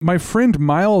My friend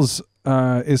Miles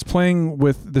is playing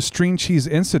with the String Cheese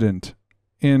Incident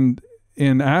in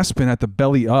Aspen at the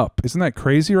Belly Up. Isn't that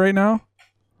crazy right now?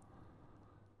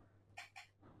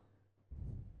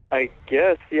 I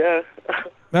guess, yeah.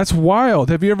 That's wild.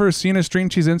 Have you ever seen a String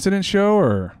Cheese Incident show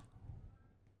or?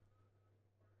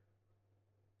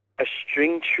 A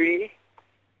string tree?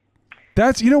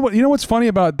 That's, you know what's funny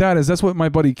about that is that's what my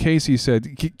buddy Casey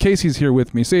said. Casey's here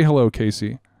with me. Say hello,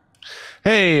 Casey.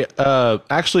 Hey,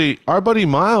 actually, our buddy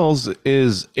Miles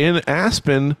is in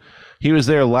Aspen. He was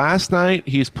there last night.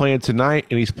 He's playing tonight,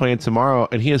 and he's playing tomorrow.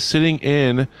 And he is sitting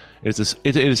in. It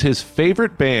is his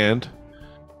favorite band.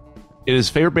 It is his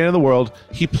favorite band in the world.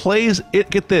 He plays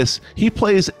it. Get this. He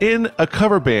plays in a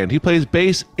cover band. He plays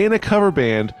bass in a cover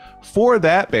band for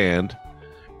that band.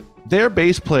 Their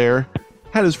bass player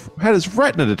had his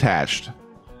retina detached.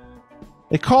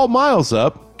 They call Miles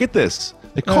up. Get this.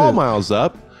 They call Miles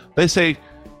up. They say,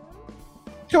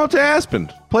 come up to Aspen.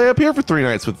 Play up here for 3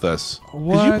 nights with us.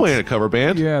 Because you play in a cover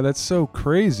band. Yeah, that's so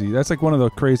crazy. That's like one of the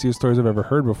craziest stories I've ever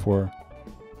heard before.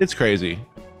 It's crazy.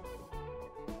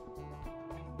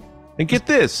 And get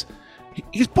this.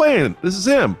 He's playing. This is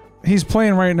him. He's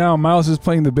playing right now. Miles is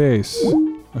playing the bass.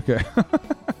 Okay.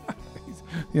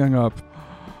 He hung up.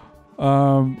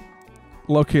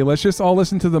 Okay, let's just all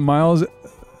listen to Miles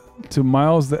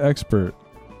the expert.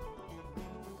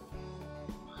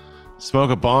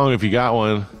 Smoke a bong if you got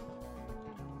one.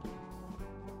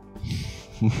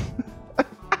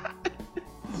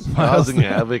 Causing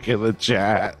havoc in the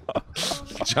chat.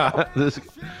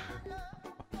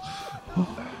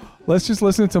 Let's just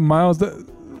listen to Miles.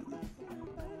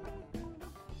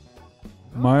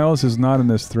 Miles is not in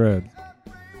this thread.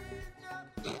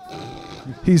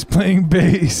 He's playing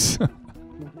bass.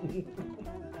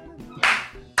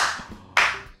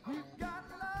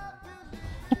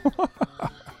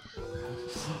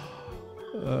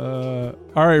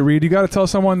 All right, Reed, you got to tell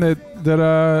someone that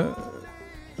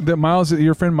Miles,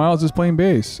 your friend Miles, is playing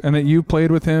bass, and that you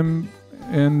played with him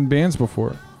in bands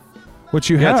before. Which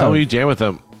you have. Yeah, tell me you jam with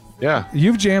him. Yeah,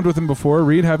 you've jammed with him before,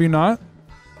 Reed. Have you not?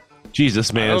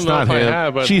 Jesus, man, it's not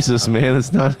him. Jesus, man,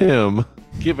 it's not him.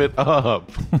 Give it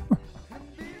up.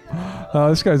 Oh,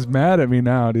 this guy's mad at me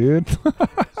now, dude.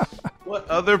 What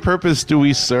other purpose do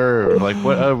we serve? Like,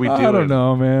 what are we doing? I don't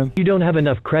know, man. You don't have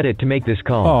enough credit to make this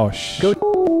call. Oh,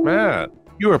 Matt,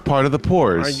 you are part of the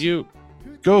pores. Are you?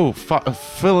 Go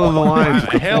fill in the line.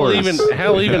 Hell,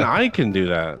 even I can do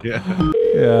that.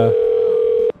 Yeah.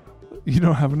 You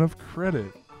don't have enough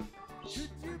credit.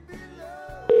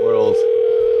 World.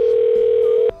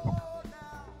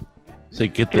 Say,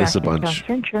 get this a bunch.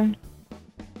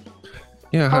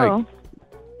 Yeah, hi. Hello.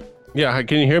 Yeah, hi,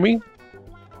 can you hear me?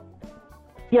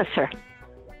 Yes, sir.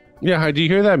 Yeah, hi, do you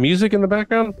hear that music in the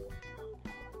background?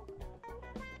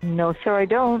 No, sir, I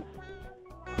don't.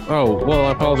 Oh, well,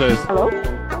 I apologize. Hello?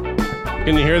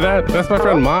 Can you hear that? That's my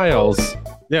friend Miles.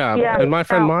 Yeah, and my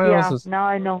friend Miles is... Now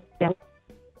I know. Yeah.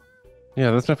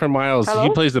 Yeah, that's my friend Miles. Hello? He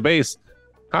plays the bass.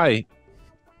 Hi.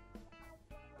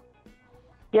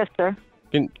 Yes, sir.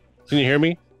 Can you hear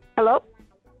me? Hello?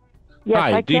 Yes,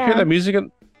 Hi, I do you can. hear that music?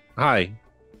 Hi.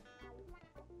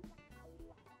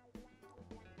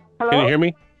 Hello? Can you hear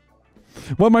me?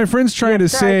 What my friend's trying to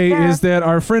sir, say I can. is that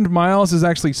our friend Miles is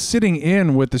actually sitting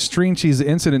in with the String Cheese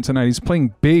Incident tonight. He's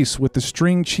playing bass with the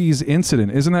String Cheese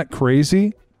Incident. Isn't that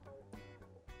crazy?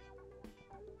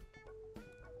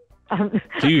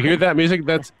 Do you hear that music?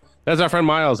 That's our friend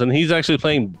Miles, and he's actually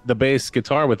playing the bass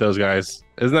guitar with those guys.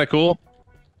 Isn't that cool?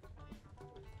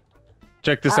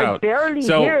 Check this out. I barely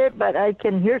hear it, but I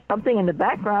can hear something in the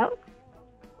background.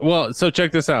 Well, so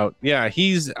check this out. Yeah,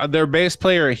 he's their bass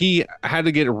player. He had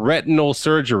to get retinal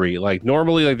surgery. Like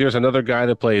normally, like there's another guy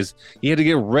that plays. He had to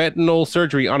get retinal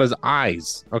surgery on his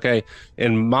eyes. Okay,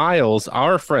 and Miles,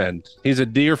 our friend, he's a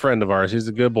dear friend of ours. He's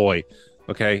a good boy.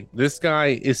 Okay, this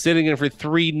guy is sitting in for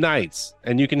 3 nights,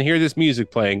 and you can hear this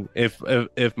music playing. If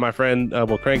my friend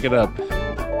will crank it up.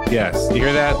 Yes, you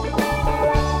hear that?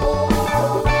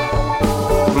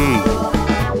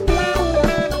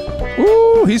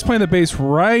 Ooh, he's playing the bass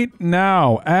right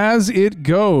now as it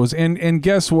goes. And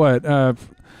guess what?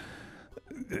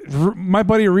 My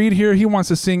buddy Reed here, he wants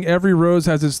to sing "Every Rose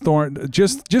Has Its Thorn."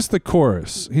 Just the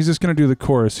chorus. He's just going to do the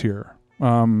chorus here.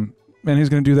 And he's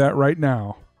going to do that right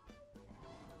now.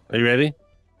 Are you ready?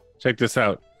 Check this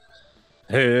out.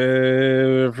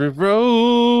 Every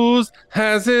rose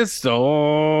has its thorn,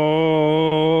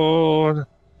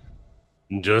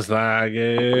 just like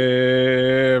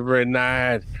every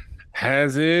night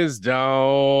has its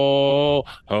dawn,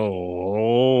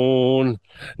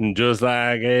 just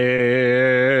like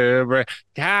every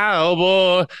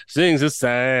cowboy sings a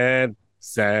sad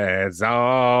sad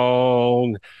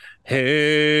song.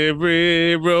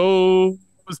 Every rose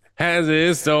has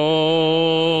its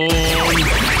own.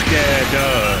 Yeah, it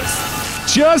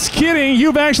does. Just kidding.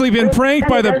 You've actually been pranked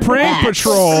by the Prank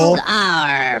Patrol.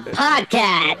 Our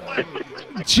podcast.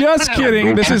 Just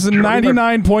kidding. This is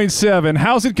 99.7.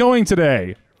 How's it going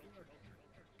today?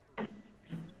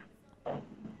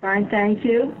 Fine, thank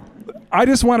you. I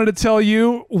just wanted to tell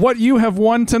you what you have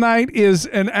won tonight is,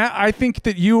 and I think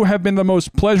that you have been the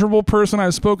most pleasurable person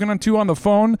I've spoken to on the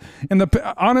phone. And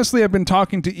honestly, I've been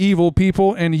talking to evil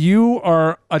people, and you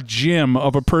are a gem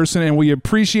of a person, and we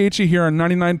appreciate you here on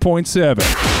 99.7.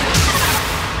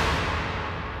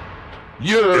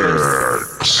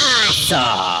 Yes.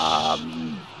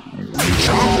 Awesome.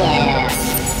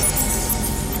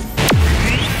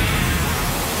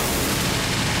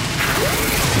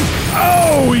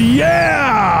 Oh,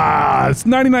 yeah! It's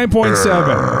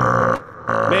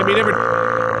 99.7. Ma'am, you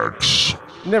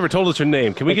never told us your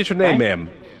name. Can we get your name, ma'am?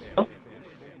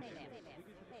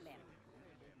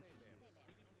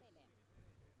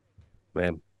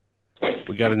 Ma'am,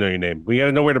 we got to know your name. We got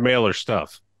to know where to mail our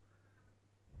stuff.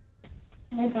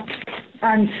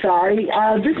 I'm sorry.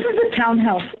 This is the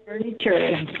townhouse furniture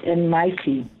in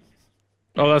Mikey.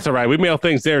 Oh, that's all right. We mail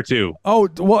things there, too. Oh,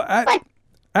 well,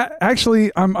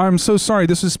 actually, I'm so sorry.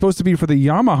 This is supposed to be for the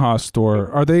Yamaha store.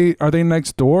 Are they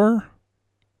next door?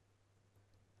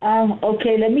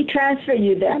 Okay, let me transfer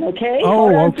you then, okay? Oh,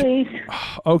 Hold on, okay. please.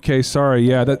 Okay, sorry.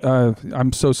 Yeah, that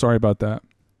I'm so sorry about that.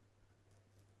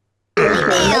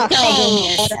 Mail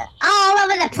things all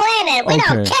over the planet. We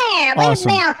don't care.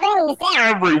 Awesome. We mail things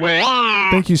everywhere.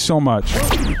 Thank you so much. We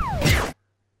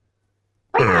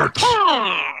don't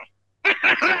care. We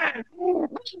do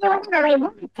whatever we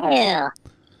want to.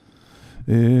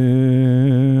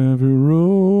 Every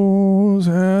rose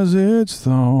has its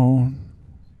thorn.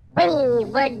 We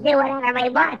would do whatever we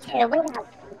want to. We don't.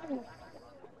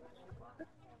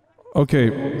 Okay.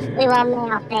 We will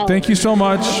mail things. Thank you so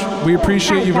much. We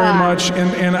appreciate you very much.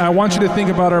 And I want you to think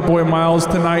about our boy Miles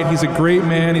tonight. He's a great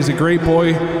man. He's a great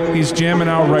boy. He's jamming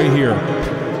out right here.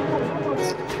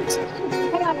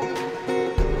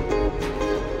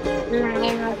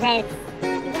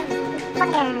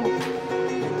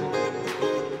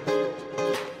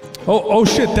 Oh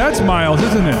shit, that's Miles,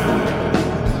 isn't it?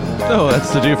 No,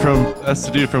 that's the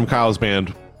dude from Kyle's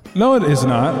band. No, it is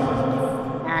not.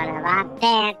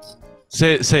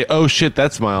 Say, oh shit,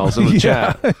 that's Miles in the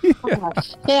chat. Oh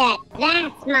shit,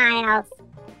 that's Miles.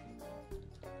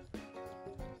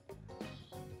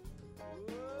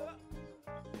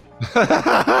 Dude,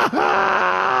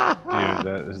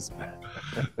 that is bad.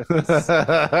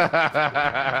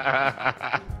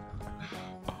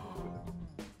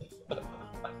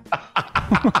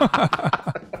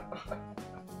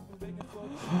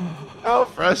 How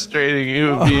frustrating it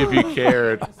would be if you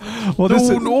cared. Well,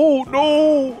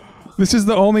 No. This is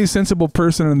the only sensible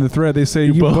person in the thread. They say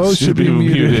you both should be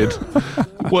muted.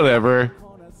 Whatever.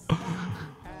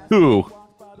 Who?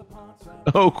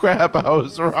 Oh crap, I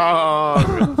was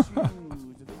wrong.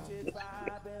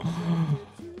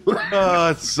 Oh,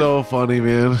 it's so funny,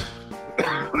 man.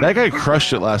 That guy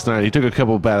crushed it last night. He took a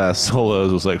couple badass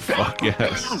solos. It was like, fuck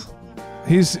yes.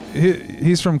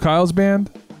 He's from Kyle's band?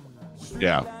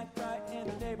 Yeah.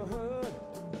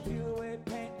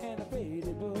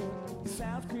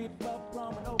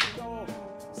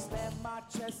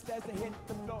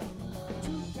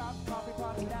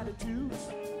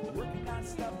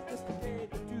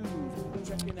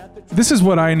 This is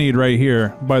what I need right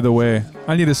here, by the way.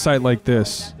 I need a site like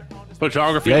this.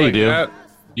 Photography Yeah, like you do. that?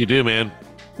 You do, man.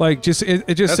 Like, just it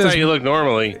just That's says how you look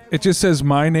normally. it just says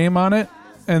my name on it,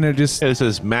 and it just It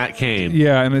says Matt Kane.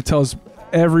 yeah, and it tells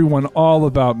everyone all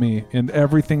about me and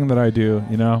everything that I do,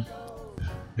 you know?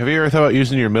 Have you ever thought about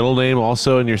using your middle name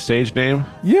also in your stage name?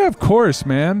 Yeah, of course,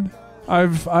 man.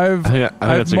 I've think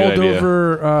that's a mulled good idea.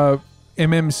 over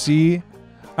MMC.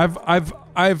 I've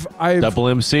Double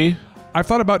MC? I've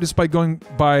thought about just by going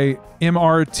by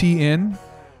MRTN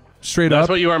straight That's up.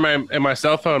 what you are in my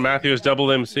cell phone. Matthew is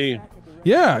double MC.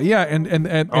 Yeah,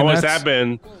 and Always that's have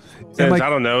been since, like- I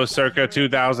don't know, circa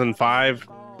 2005.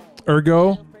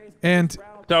 Ergo. And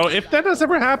So if that does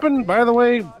ever happen, by the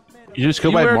way, You just go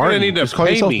you by are Martin. gonna need to Just call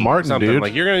pay yourself me Martin, something. dude.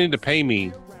 Like you're gonna need to pay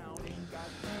me.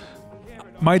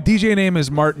 my DJ name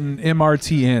is Martin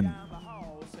MRTN.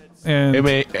 And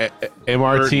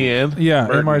MRTN? yeah,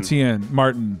 Martin. MRTN,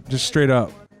 Martin, just straight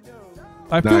up.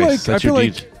 I feel Nice. like That's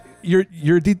your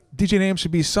your DJ name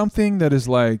should be something that is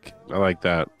like I like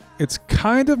that. it's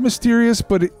kind of mysterious,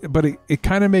 but it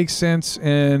kind of makes sense,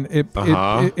 and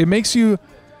it makes you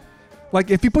like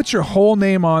if you put your whole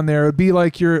name on there, it'd be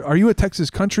like are you a Texas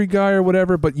country guy or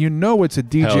whatever? But you know it's a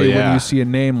DJ when you see a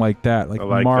name like that, like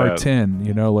Martin. That.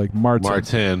 You know, like Martin.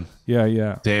 Martin.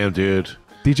 Yeah. Damn, dude.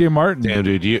 DJ Martin. Damn,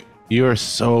 dude. You are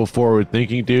so forward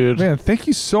thinking, dude. Man, thank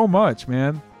you so much,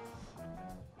 man.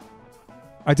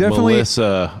 I definitely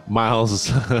Melissa Miles.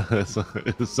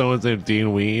 Someone's named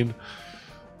Dean Ween.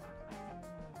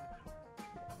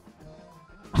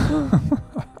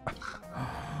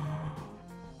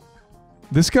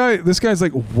 This guy's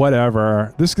like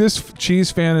whatever. This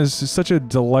cheese fan is such a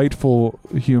delightful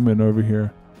human over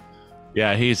here.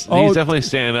 Yeah, he's definitely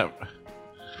standing up.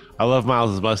 I love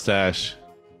Miles' mustache.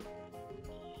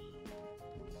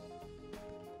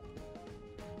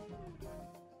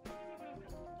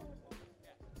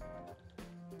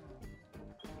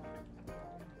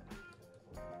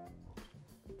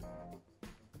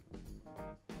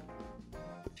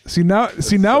 See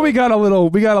now we got a little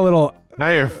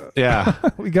Now yeah.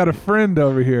 we got a friend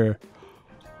over here.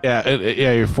 Yeah,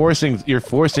 you're forcing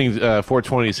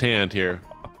 420's hand here.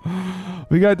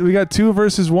 We got 2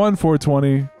 versus 1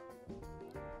 420.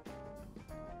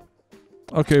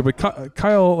 Okay, but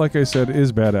Kyle, like I said,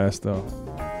 is badass though.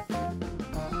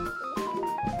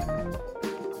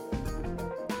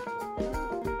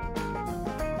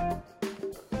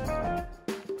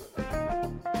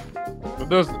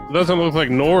 Those doesn't look like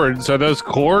Nords. Are those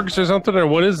Korgs or something, or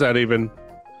what is that even?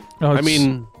 Oh, I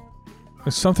mean,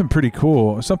 it's something pretty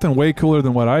cool. Something way cooler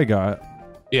than what I got.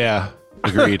 Yeah,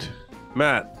 agreed.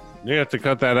 Matt, you're gonna have to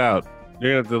cut that out.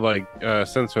 You're gonna have to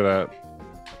censor that.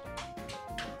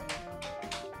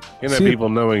 You can't have people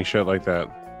knowing shit like that.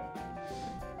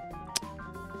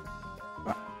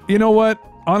 You know what?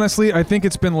 Honestly, I think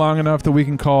it's been long enough that we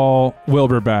can call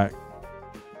Wilbur back.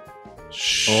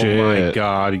 Shit. Oh my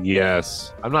god,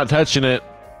 yes. I'm not touching it.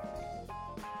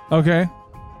 Okay.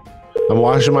 I'm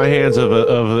washing my hands of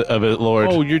it, Lord.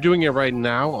 Oh, you're doing it right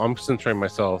now? I'm censoring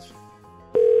myself.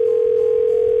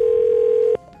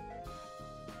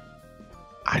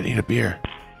 I need a beer.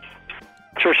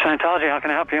 Church Scientology, how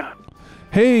can I help you?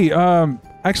 Hey,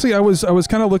 actually, I was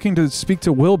kind of looking to speak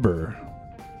to Wilbur.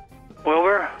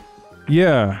 Wilbur?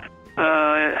 Yeah.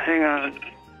 Hang on.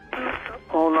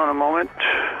 Hold on a moment.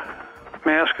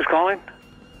 May I ask who's calling?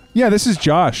 Yeah, this is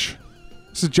Josh.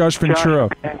 This is Josh Ventura.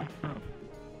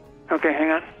 Okay, hang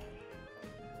on.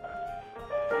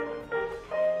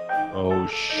 Oh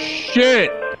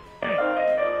shit!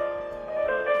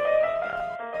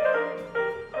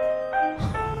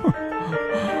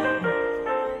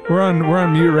 We're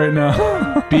on mute right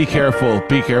now. Be careful.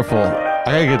 Be careful.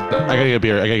 I gotta get a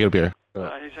beer.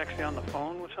 He's actually on the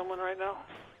phone with someone right now.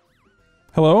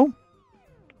 Hello?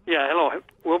 Yeah, hello.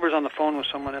 Wilbur's on the phone with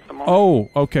someone at the moment. Oh,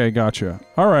 okay, gotcha.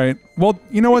 All right. Well,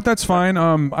 you know what? That's fine.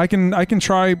 I can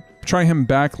try him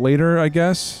back later, I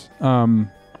guess.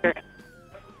 Okay.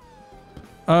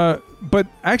 But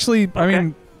actually, I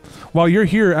mean, while you're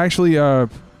here, actually, I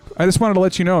just wanted to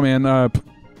let you know, man.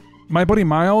 My buddy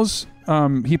Miles,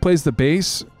 he plays the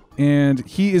bass, and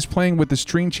he is playing with the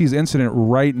String Cheese Incident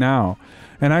right now.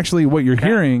 And actually, what you're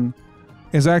hearing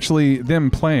is actually them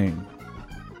playing.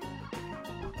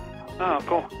 Oh,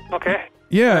 cool. Okay.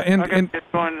 Yeah, I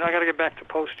gotta get back to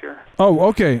post here. Oh,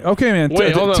 okay, man.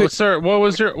 Wait, hold on, sir. What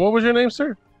was your name,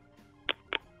 sir?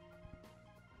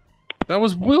 That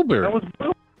was Wilbur.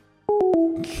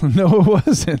 No, it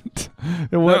wasn't.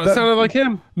 It sounded like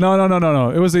him.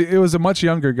 No. It was a much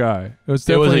younger guy. It was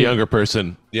a younger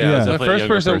person. Yeah. The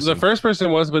first person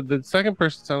was, but the second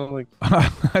person sounded like.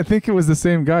 I think it was the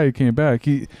same guy who came back.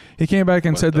 He came back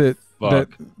and said that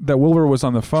Wilbur was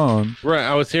on the phone. Right,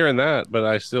 I was hearing that, but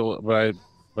I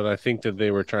think that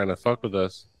they were trying to fuck with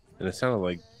us, and that sounded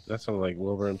like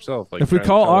Wilbur himself. Like, if we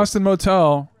call Austin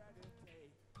Motel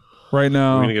right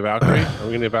now, are we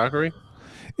gonna get Valkyrie?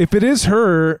 If it is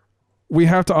her, we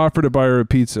have to offer to buy her a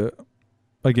pizza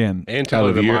again. And tell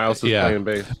her that Miles is playing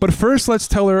bass. But first, let's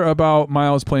tell her about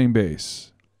Miles playing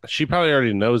bass. She probably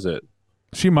already knows it.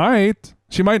 She might.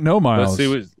 She might know Miles.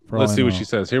 Let's see what she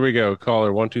says. Here we go. Call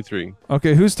her 1, 2, 3.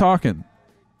 Okay, who's talking?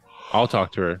 I'll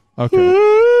talk to her. Okay.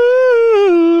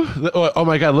 Oh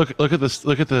my God! Look at this!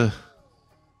 Look at the.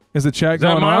 Is the chat Is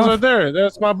that going Miles off? right there?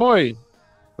 That's my boy.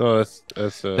 Oh, that's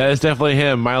that is definitely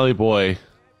him, Miley boy.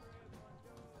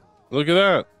 Look at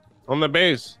that on the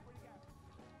bass.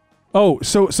 Oh,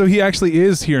 so he actually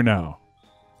is here now.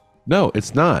 No,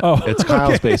 it's not. Oh, it's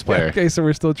Kyle's bass player. Okay, so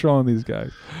we're still trolling these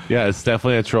guys. Yeah, it's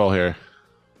definitely a troll here.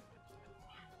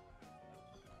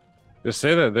 Just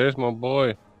say that. There's my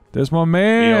boy. There's my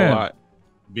man.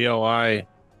 B-O-I.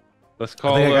 Let's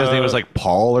call. I think that guy's name was like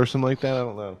Paul or something like that. I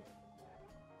don't know.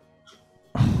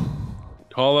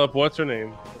 Call up. What's her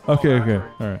name? Okay. All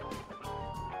right.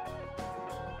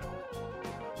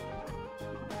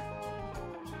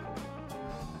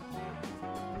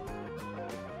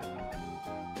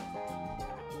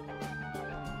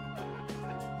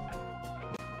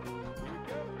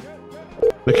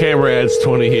 The camera adds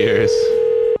 20 years.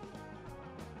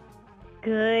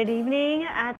 Good evening.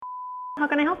 How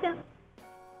can I help you?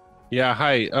 Yeah,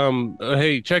 hi.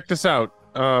 Hey, check this out.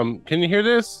 Can you hear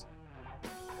this?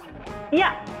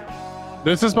 Yeah.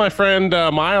 This is my friend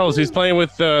Miles. He's playing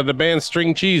with the band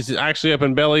String Cheese, actually up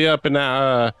in Belly Up in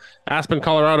Aspen,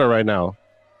 Colorado right now.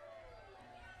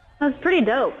 That's pretty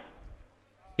dope.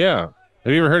 Yeah.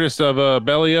 Have you ever heard of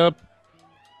Belly Up?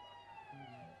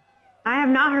 I have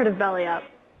not heard of Belly Up.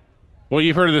 Well,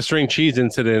 you've heard of the String Cheese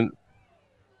incident.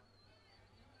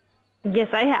 Yes,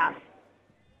 I have.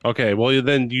 Okay, well,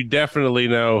 then you definitely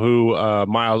know who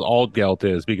Miles Altgeld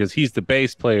is, because he's the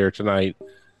bass player tonight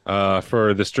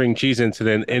for the String Cheese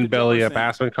incident in Belly Up,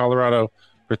 Aspen, Colorado,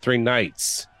 for 3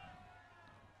 nights.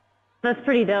 That's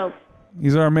pretty dope.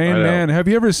 He's our main man. Have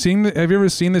you ever seen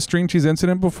the String Cheese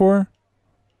incident before?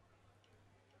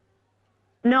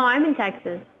 No, I'm in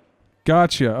Texas.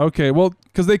 Gotcha. Okay. Well,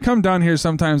 because they come down here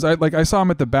sometimes. I saw him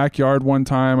at the Backyard one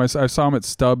time. I saw him at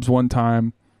Stubbs one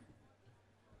time.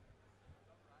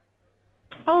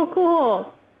 Oh,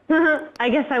 cool. I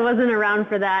guess I wasn't around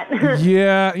for that.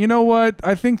 Yeah. You know what?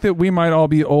 I think that we might all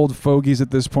be old fogies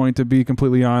at this point, to be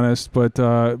completely honest. But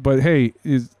hey,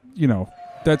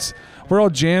 we're all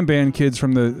jam band kids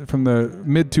from the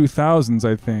mid 2000s,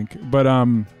 I think. But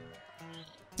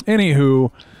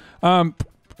anywho,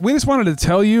 we just wanted to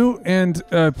tell you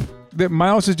that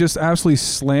Miles is just absolutely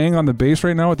slaying on the bass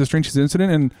right now with the String Cheese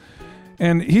incident,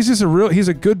 and he's just he's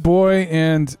a good boy,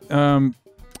 and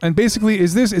basically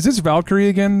is this Valkyrie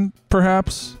again,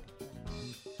 perhaps?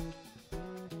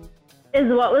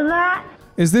 What was that?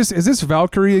 Is this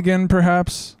Valkyrie again,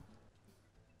 perhaps?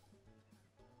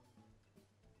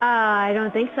 I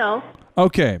don't think so.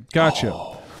 Okay,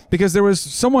 gotcha. Because there was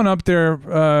someone up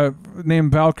there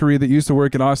named Valkyrie that used to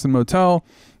work at Austin Motel,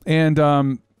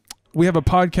 and we have a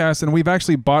podcast, and we've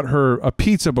actually bought her a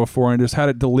pizza before and just had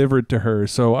it delivered to her.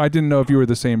 So I didn't know if you were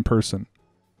the same person.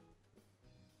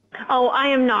 Oh, I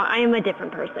am not. I am a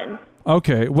different person.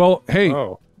 Okay. Well, hey,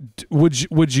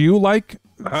 would you like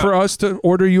for us to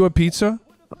order you a pizza?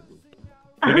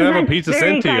 We can have a pizza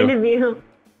sent to you. Very kind of you.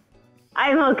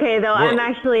 I'm okay though. I'm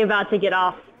actually about to get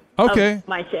off. Okay.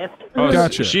 My shift. Oh,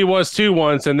 gotcha. She was too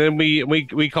once, and then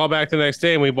we called back the next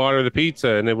day and we bought her the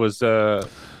pizza, and it was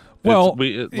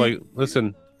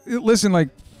listen, like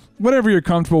whatever you're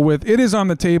comfortable with, it is on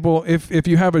the table. If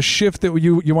you have a shift that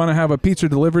you want to have a pizza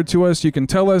delivered to us, you can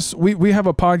tell us. We have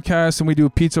a podcast, and we do a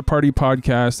pizza party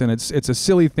podcast, and it's a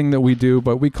silly thing that we do,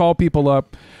 but we call people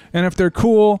up, and if they're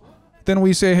cool, then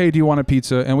we say, hey, do you want a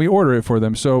pizza? And we order it for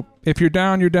them. So if you're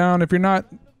down, you're down. If you're not,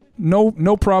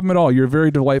 no problem at all. You're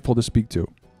very delightful to speak to.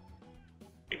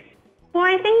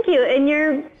 Why, thank you. And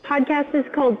your podcast is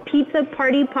called Pizza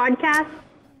Party Podcast?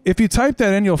 If you type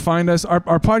that in, you'll find us.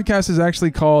 Our podcast is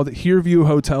actually called Hearview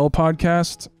Hotel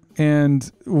Podcast.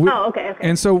 And okay.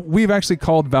 And so we've actually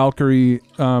called Valkyrie.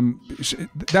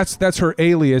 That's her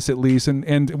alias, at least.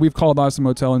 And we've called Austin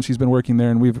Motel, and she's been working there.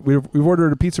 And we've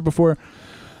ordered a pizza before.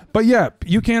 But yeah,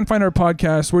 you can find our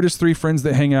podcast. We're just 3 friends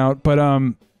that hang out. But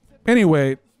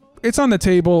anyway, it's on the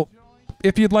table.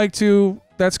 If you'd like to,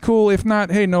 that's cool. If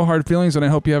not, hey, no hard feelings, and I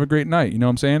hope you have a great night. You know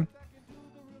what I'm saying?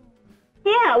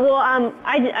 Yeah, well,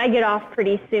 I get off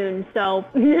pretty soon, so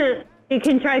you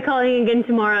can try calling again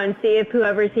tomorrow and see if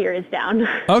whoever's here is down.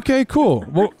 Okay, cool.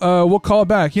 We'll call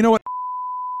back. You know what?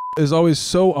 Is always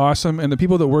so awesome, and the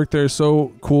people that work there are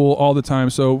so cool all the time.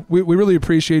 So we really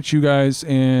appreciate you guys,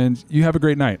 and you have a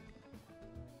great night.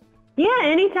 Yeah,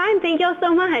 anytime. Thank y'all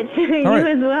so much. You right.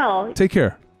 as well. Take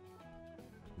care.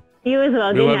 You as well.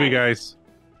 We Good love night. you guys.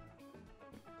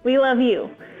 We love you.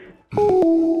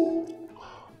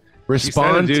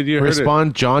 Respond, dude. You heard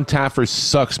respond. John Taffer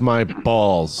sucks my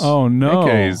balls. Oh no.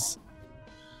 He's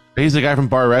He's the guy from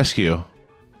Bar Rescue.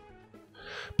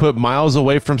 Put miles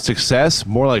away from success.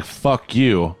 More like fuck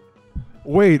you.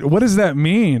 Wait, what does that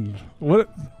mean? What?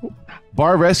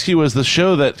 Bar Rescue was the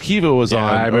show that Kiva was on.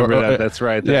 I remember that. That's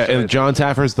right. That's And right. John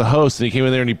Taffer's the host, and he came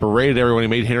in there and he berated everyone. He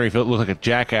made Henry look like a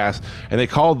jackass, and they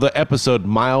called the episode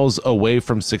 "Miles Away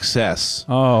from Success."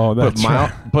 Oh, that's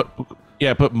right.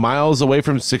 Put miles away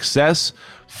from success.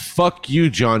 Fuck you,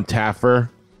 John Taffer.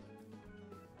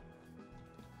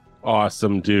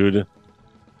 Awesome, dude.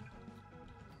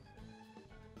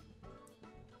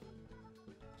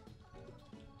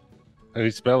 How do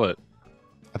you spell it?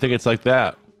 I think it's like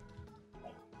that.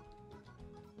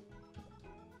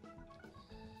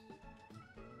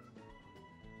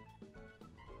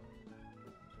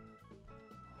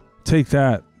 Take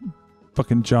that,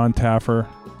 fucking John Taffer.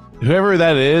 Whoever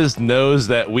that is knows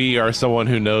that we are someone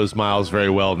who knows Miles very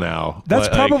well now. That's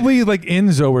probably like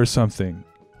Enzo or something.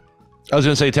 I was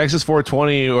gonna say Texas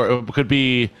 420, or it could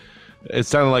be. It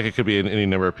sounded like it could be any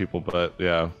number of people, but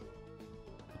yeah.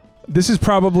 This is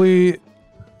probably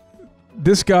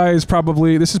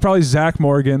Zach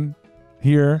Morgan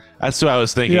here. That's what I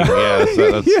was thinking. Yeah.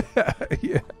 Yeah.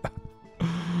 Yeah.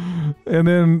 And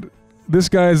then this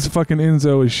guy's fucking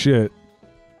Enzo as shit.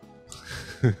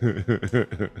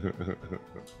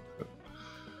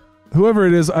 Whoever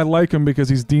it is, I like him because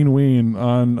he's Dean Ween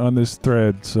on this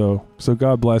thread. So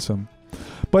God bless him.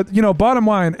 But bottom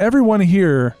line, everyone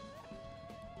here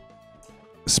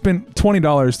spent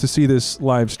 $20 to see this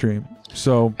live stream.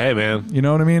 So hey, man, you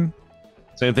know what I mean?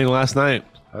 Same thing last night.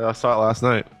 I saw it last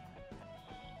night.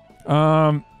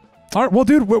 All right, well,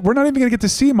 dude, we're not even gonna get to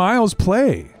see Miles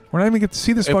play. We're not even gonna get to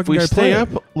see this fucking guy play. If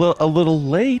we stay up a little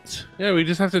late, yeah, we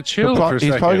just have to chill for a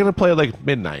second. He's probably gonna play at like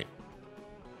midnight.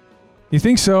 You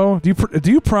think so?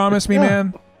 Do you promise me,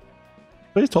 man?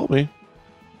 But he told me.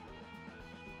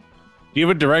 Do you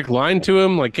have a direct line to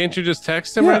him? Like, can't you just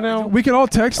text him right now? We can all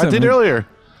text him. I did earlier.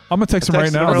 I'm gonna text him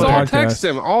right now. Let's all text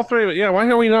him. All three of it. Yeah, why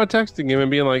are we not texting him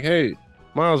and being like, "Hey,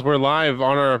 Miles, we're live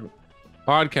on our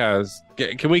podcast.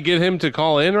 Can we get him to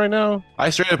call in right now?" I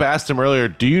straight up asked him earlier,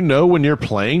 "Do you know when you're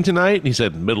playing tonight?" And he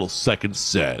said, "Middle second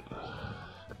set."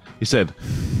 He said,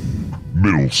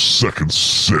 "Middle second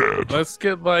set." Let's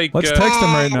get Let's text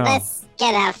him right now. Let's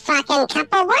get a fucking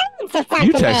couple words or something.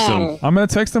 You text him. I'm gonna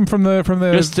text him from the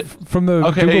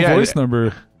Google Voice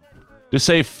number. Just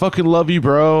say "fucking love you,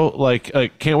 bro." Like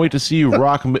can't wait to see you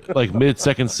rock like mid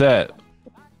second set.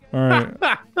 All right.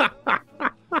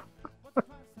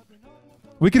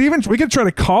 We could try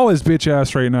to call his bitch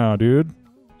ass right now, dude.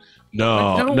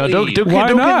 No,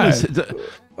 Why not?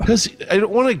 Because I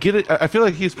don't want to get it. I feel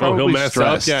like he's probably he'll mess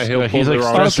stressed. up. Yeah, he'll he's pull like the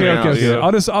wrong stressing out. Okay. Yeah.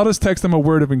 I'll just text him a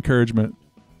word of encouragement.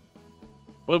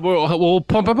 We'll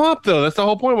pump him up though. That's the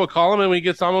whole point. We'll call him and when he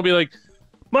gets on, we'll be like,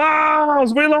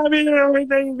 "Miles, we love you. We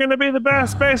think you're gonna be the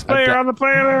best bass player on the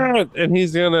planet." And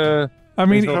he's gonna. I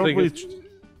mean,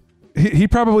 he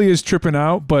probably is tripping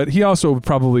out, but he also would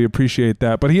probably appreciate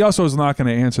that. But he also is not going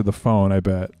to answer the phone, I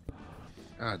bet.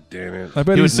 God damn it. I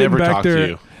bet he he's would sitting never back talk there. to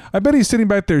you. I bet he's sitting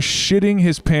back there shitting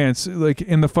his pants like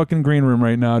in the fucking green room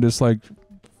right now, just like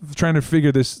trying to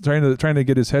figure this, trying to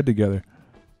get his head together.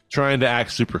 Trying to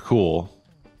act super cool.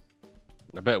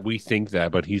 I bet we think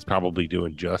that, but he's probably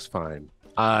doing just fine.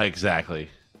 Exactly.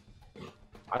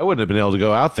 I wouldn't have been able to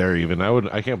go out there even.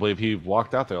 I can't believe he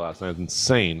walked out there last night. It's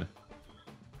insane.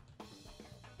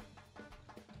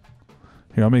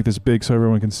 Here, I'll make this big so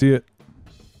everyone can see it.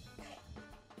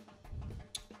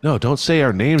 No, don't say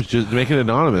our names. Just make it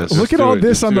anonymous. Look at all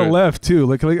this on the left too.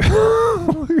 Look look at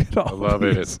all I love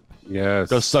this. it. Yes.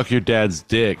 Go suck your dad's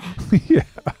dick. Yeah.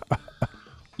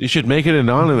 You should make it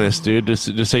anonymous, dude.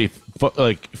 Just say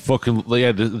fucking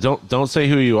yeah. Don't say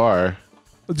who you are.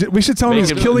 We should tell him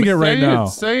he's killing it right now.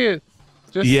 Say it.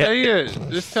 Just say it.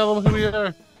 Just tell him who we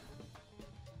are.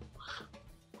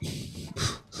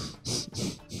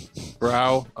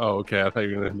 Brow. Oh, okay. I thought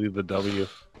you were gonna leave the W.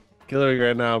 Killing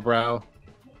right now, Brow.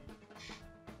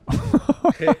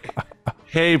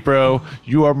 Hey, bro,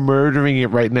 you are murdering it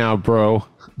right now, bro.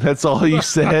 That's all you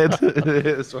said.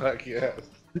 Fuck yes.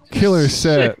 Killer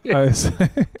set, I say.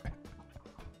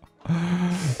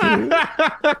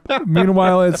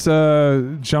 Meanwhile, it's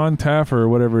John Taffer, or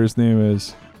whatever his name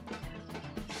is.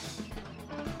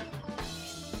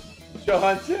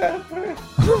 John Taffer.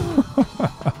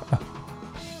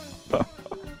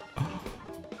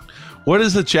 What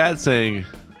is the chat saying?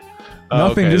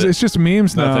 Nothing. Okay. It's just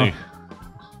memes Nothing. now.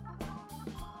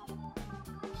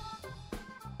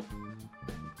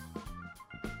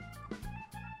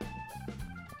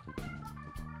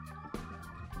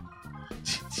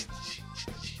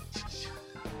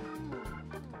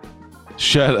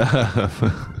 Shut up.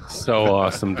 So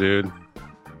awesome, dude.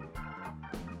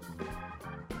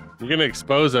 You're gonna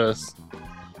expose us.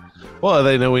 Well,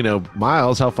 they know we know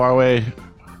Miles. How far away?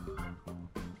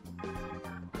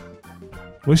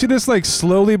 We should just like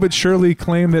slowly but surely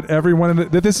claim that everyone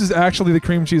that this is actually the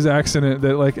Cream Cheese Accident.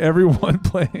 That like everyone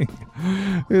playing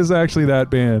is actually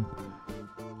that band.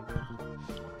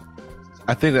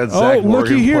 I think that's Oh, Zach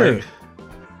Morgan looky here. playing.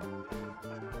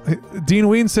 Dean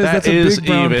Ween says that's a big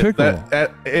brown pickle.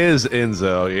 That is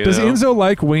Enzo. You Does know? Enzo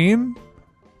like Ween?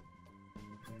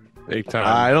 Big time.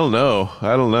 I don't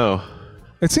know.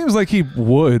 It seems like he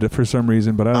would for some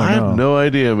reason, but I don't know. I have no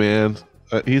idea, man.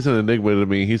 He's an enigma to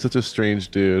me. He's such a strange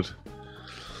dude.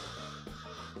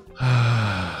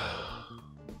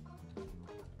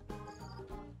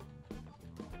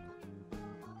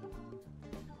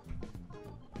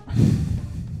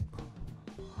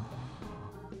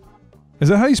 Is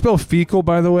that how you spell fecal,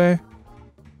 by the way?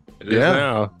 It is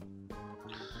now.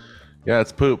 Yeah,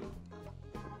 it's poop.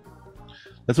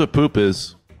 That's what poop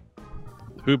is.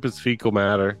 Poop is fecal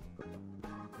matter.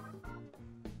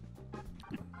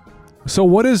 So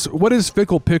what is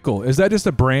Fickle Pickle? Is that just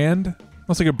a brand?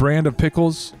 Looks like a brand of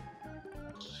pickles.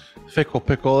 Fickle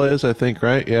pickle is, I think,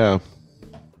 right? Yeah.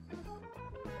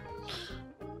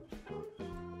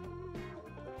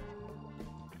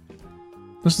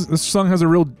 This song has a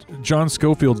real John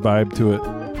Scofield vibe to it.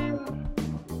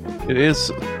 It is.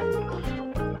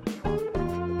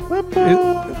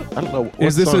 I don't know. What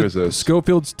Is this song a is this?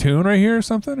 Scofield's tune right here or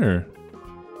something? Or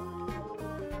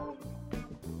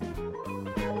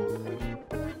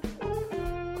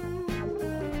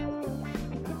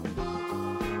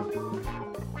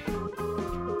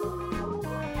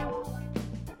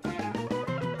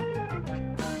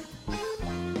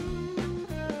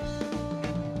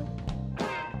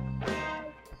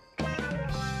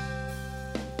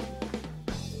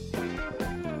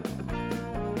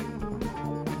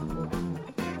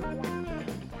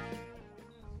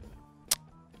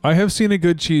I have seen a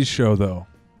good cheese show, though.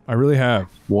 I really have.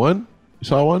 One? You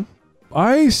saw one?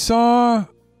 I saw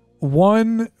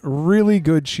one really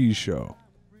good cheese show.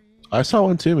 I saw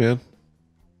one too, man.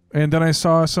 And then I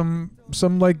saw some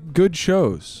like good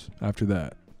shows after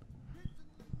that.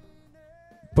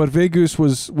 But Vegas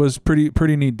was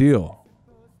pretty neat deal.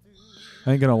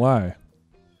 I ain't gonna lie.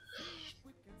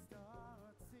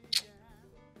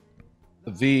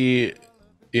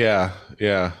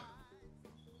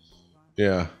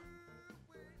 Yeah.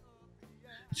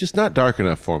 It's just not dark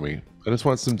enough for me. I just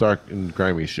want some dark and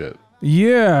grimy shit.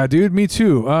 Yeah, dude, me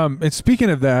too. And speaking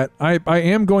of that, I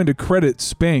am going to credit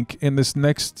Spank in this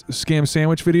next Scam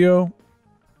Sandwich video.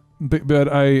 But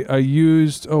I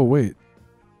used I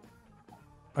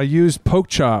used Poke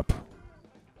Chop.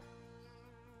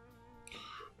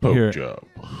 Poke Chop.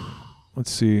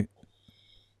 Let's see.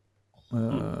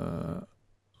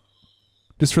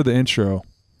 Just for the intro.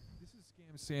 This is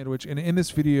Scam Sandwich, and in this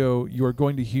video, you are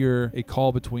going to hear a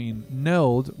call between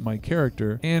Neld, my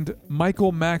character, and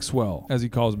Michael Maxwell, as he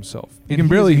calls himself. You can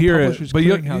barely hear it, but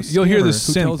you'll hear the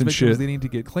synth and shit. They need to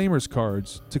get claimers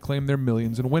cards to claim their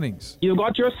millions in winnings. You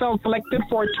got yourself selected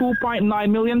for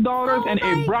 $2.9 million and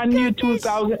a brand new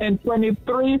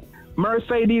 2023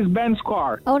 Mercedes-Benz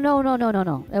car. Oh, no.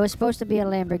 It was supposed to be a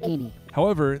Lamborghini.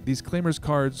 However, these claimers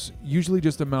cards usually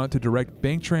just amount to direct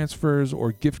bank transfers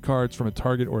or gift cards from a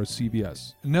Target or a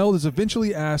CVS. Neld is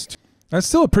eventually asked... That's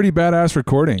still a pretty badass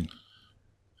recording.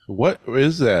 What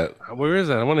is that? Where is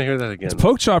that? I want to hear that again. It's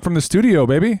Poke Chop from the studio,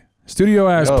 baby. Studio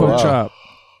ass Poke Chop.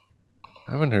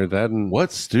 I haven't heard that in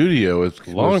what studio? It's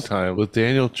a long time. With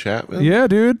Daniel Chapman? Yeah,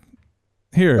 dude.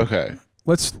 Here. Okay.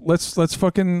 Let's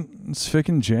fucking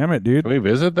jam it, dude. Can we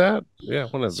visit that? Yeah, I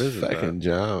want to visit that. Fucking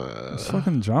jam it. Let's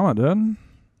fucking jam it, dude.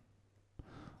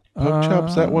 Poke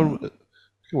Chop's that one. We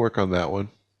can work on that one.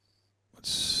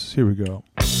 Here we go.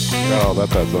 Oh,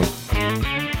 that's that song.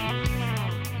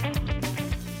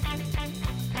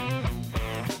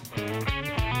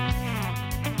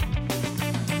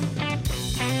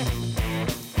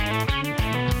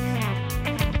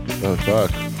 Oh,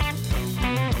 fuck.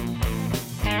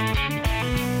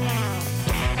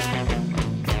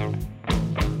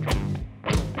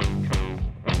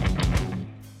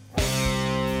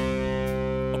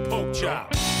 A Poke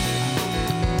Chop.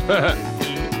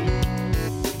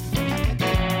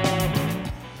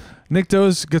 Nick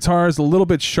Doe's guitar is a little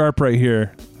bit sharp right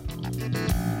here.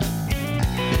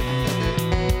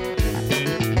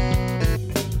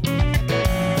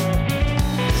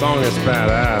 Song is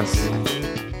badass.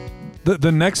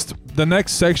 The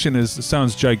next section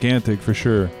sounds gigantic for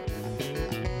sure.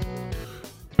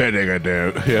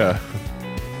 Yeah.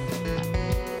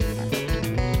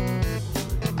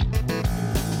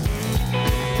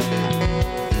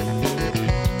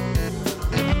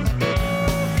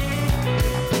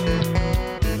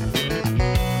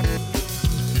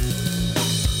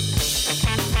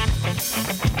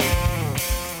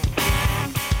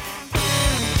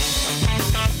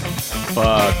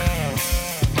 Fuck.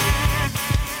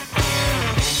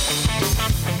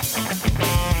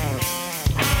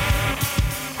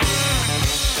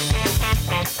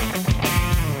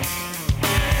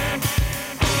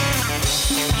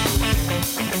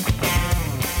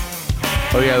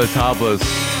 Oh yeah, the topless.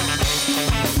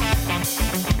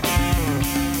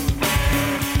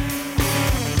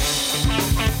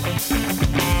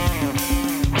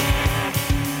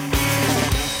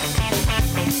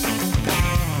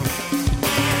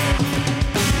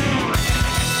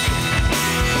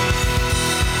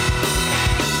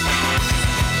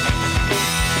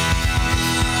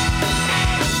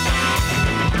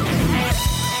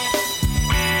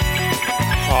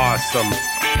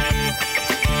 Awesome.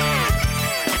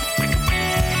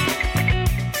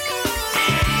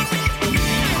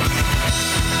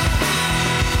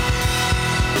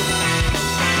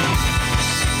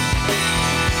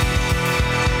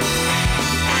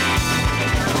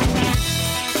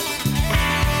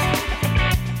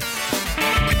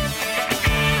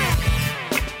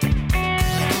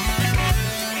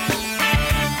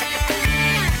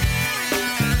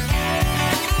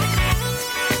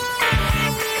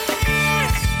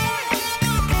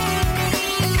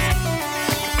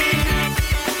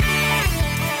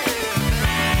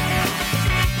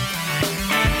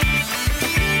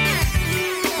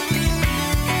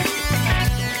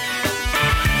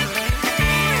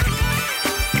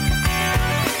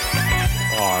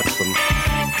 Awesome.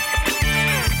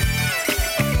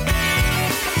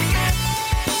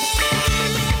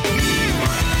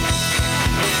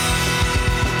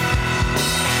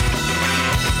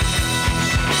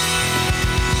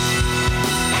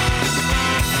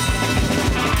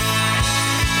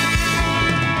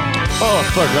 Oh, I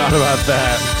forgot about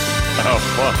that. Oh,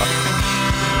 fuck.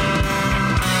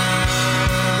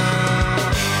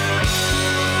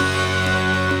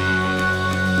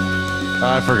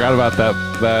 I forgot about that.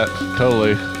 That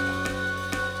totally.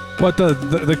 What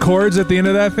the chords at the end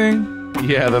of that thing?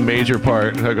 Yeah, the major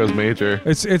part. How it goes major.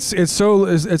 It's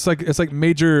like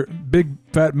major, big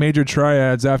fat major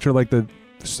triads after like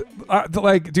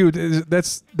like dude,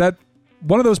 that's that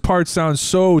one of those parts sounds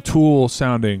so Tool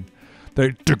sounding.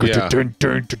 Take it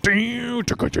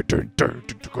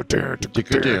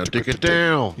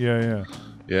down. Yeah. Yeah.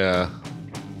 Yeah.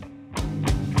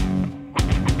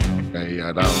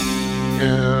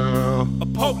 A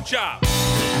poke job.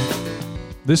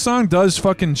 This song does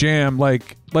fucking jam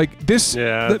like this.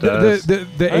 Yeah, it does.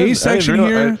 The A section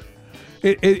here.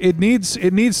 It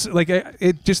needs like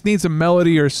it just needs a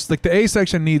melody or like the A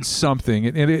section needs something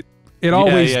and it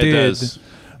always did. It does.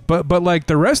 But like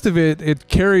the rest of it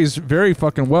carries very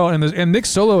fucking well and Nick's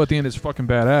solo at the end is fucking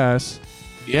badass.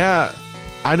 Yeah,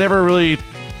 I never really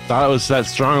thought it was that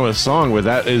strong of a song, but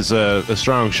that is a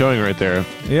strong showing right there.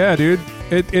 Yeah, dude.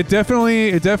 It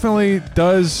definitely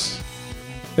does.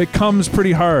 It comes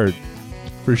pretty hard,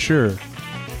 for sure.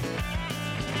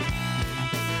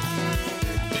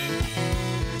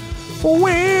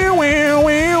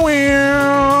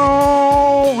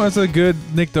 That's a good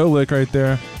Nick Doe lick right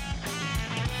there.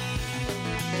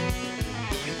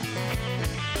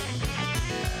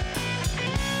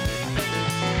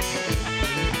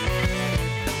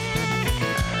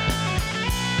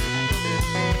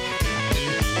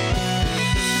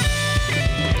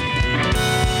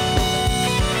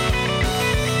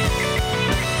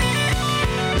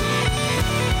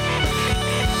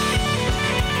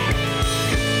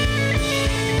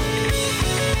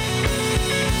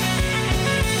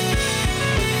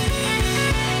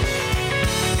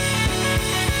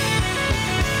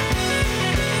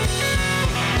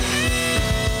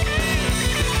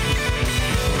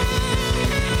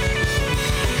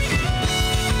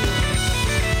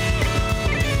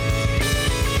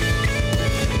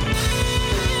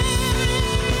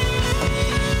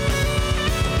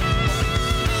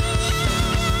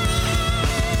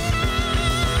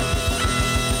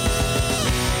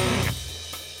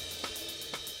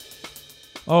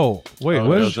 Oh wait,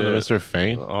 what? Goes into Mr.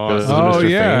 Fane. Oh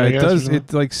yeah, it does.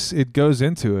 It it goes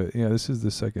into it. Yeah, this is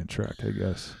the second track, I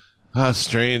guess. Ah,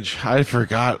 strange. I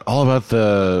forgot all about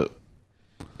the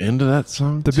end of that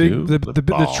song. The too.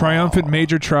 the triumphant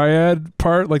major triad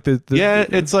part, like the yeah,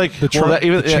 it's like the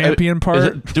champion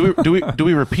part. Do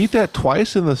we repeat that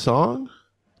twice in the song?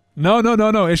 No.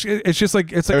 It's just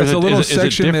like it's a little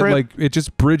section that like it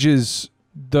just bridges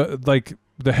the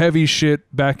heavy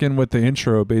shit back in with the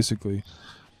intro, basically.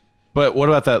 But what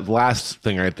about that last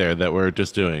thing right there that we're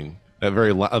just doing? At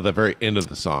the very end of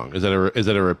the song. Is that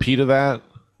a repeat of that?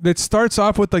 It starts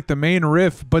off with like the main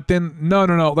riff, but then no,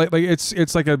 like it's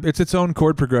its own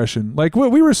chord progression. Like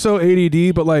we were so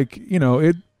ADD, but like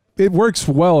it works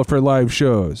well for live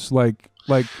shows. Like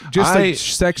just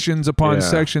sections upon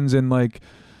sections and like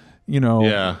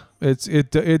it's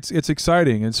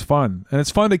exciting. It's fun and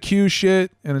it's fun to cue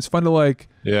shit and it's fun to like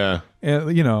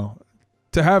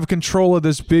to have control of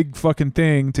this big fucking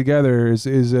thing together is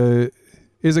a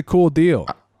cool deal.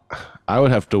 I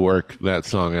would have to work that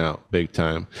song out big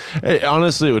time.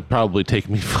 Honestly, it would probably take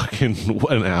me fucking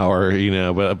an hour,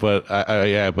 but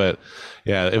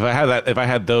if I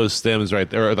had those stems right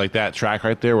there, or like that track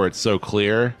right there where it's so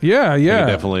clear. Yeah. I could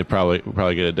definitely probably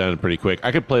get it done pretty quick.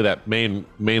 I could play that main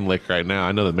lick right now.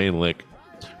 I know the main lick.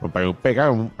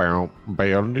 That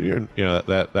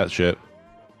shit.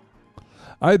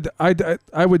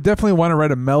 I would definitely want to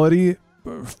write a melody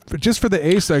just for the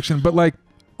A section, but like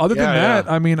other than that,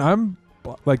 I mean, I'm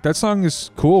like that song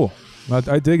is cool.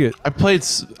 I dig it. I played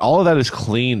all of that is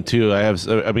clean too.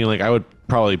 I mean, like I would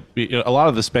probably a lot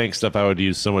of the Spank stuff I would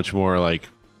use so much more like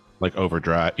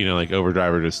overdrive, like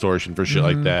overdrive or distortion for shit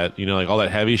like that. Like all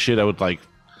that heavy shit. I would like.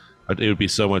 It would be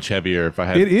so much heavier if I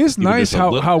had. It is nice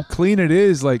how clean it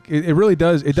is. Like it really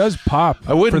does. It does pop.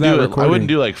 I wouldn't do it. I wouldn't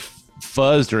do like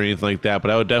fuzzed or anything like that.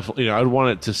 But I would definitely. I would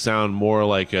want it to sound more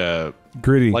like a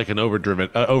gritty, like an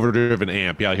overdriven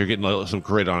amp. Yeah, you're getting some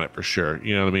grit on it for sure.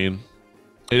 You know what I mean?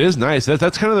 It is nice.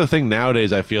 That's kind of the thing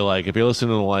nowadays. I feel like if you're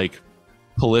listening to like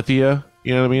Polyphia,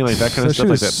 you know what I mean, like that kind of stuff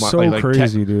like that. So like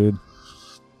crazy, dude.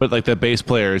 But like the bass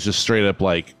player is just straight up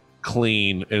like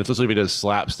clean, and especially if he does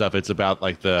slap stuff, it's about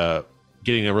like the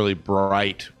getting a really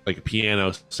bright like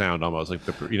piano sound almost like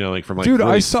the like from like dude,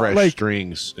 really I saw, fresh like,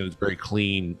 strings, and it's very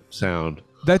clean sound.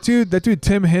 That dude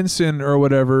Tim Henson or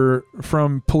whatever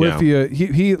from Polyphia,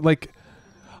 he like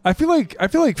I feel like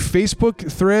Facebook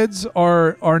threads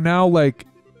are now like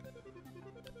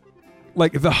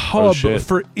the hub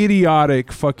for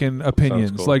idiotic fucking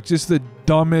opinions. Cool. Like just the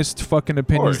dumbest fucking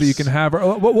opinions that you can have.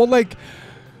 Well, like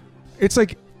it's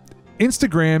like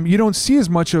Instagram, you don't see as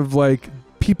much of like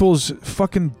people's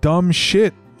fucking dumb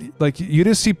shit. Like you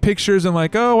just see pictures and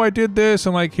like, oh, I did this,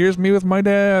 and like here's me with my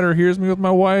dad, or here's me with my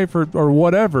wife, or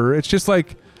whatever. It's just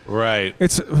like, right.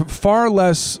 It's far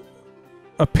less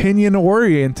opinion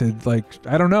oriented. Like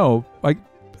I don't know, like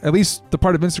at least the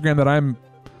part of Instagram that I'm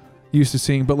used to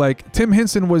seeing. But like Tim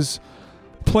Henson was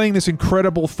playing this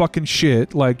incredible fucking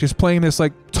shit, like just playing this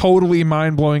like totally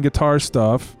mind blowing guitar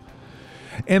stuff,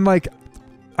 and like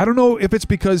I don't know if it's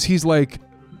because he's like.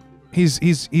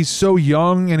 He's so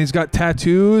young and he's got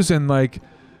tattoos, and like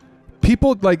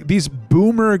people like these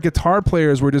boomer guitar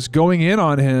players were just going in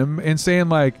on him and saying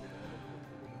like,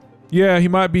 yeah, he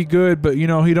might be good, but he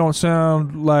don't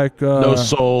sound like no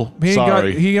soul. He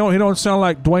don't sound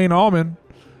like Dwayne Allman.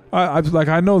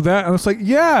 I know that. And it's like,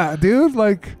 yeah, dude,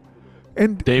 like,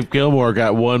 and Dave Gilmour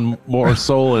got one more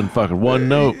soul and fucking one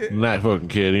note than that fucking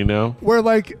kid, where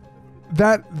like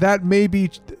that may be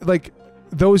like.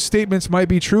 Those statements might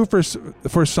be true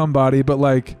for somebody, but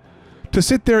like to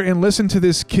sit there and listen to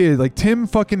this kid like Tim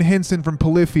fucking Henson from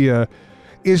Polyphia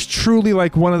is truly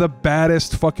like one of the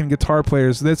baddest fucking guitar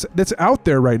players that's out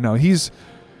there right now. He is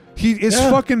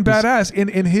fucking badass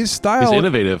in his style. He's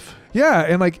innovative. Yeah,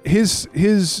 and like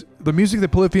the music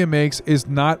that Polyphia makes is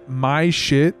not my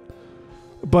shit,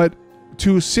 but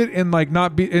to sit and like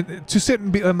not be to sit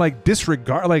and be and like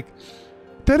disregard like.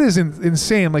 That is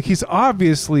insane. Like he's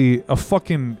obviously a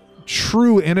fucking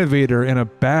true innovator and a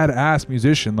badass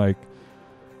musician. Like,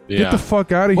 get the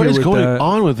fuck out of here. What is with going that.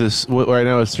 on with this right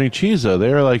now with String Cheese though?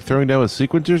 They're like throwing down with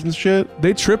sequencers and shit.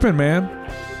 They tripping, man.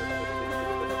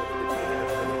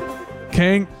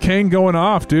 Kang going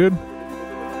off, dude.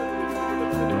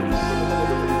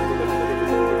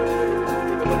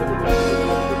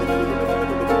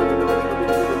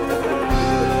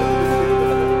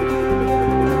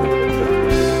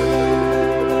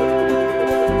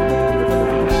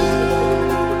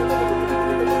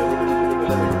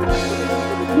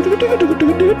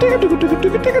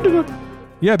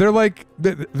 Yeah, they're like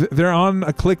they're on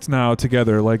a click now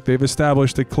together. Like they've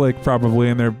established a click probably,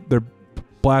 and they're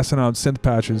blasting out synth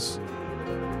patches.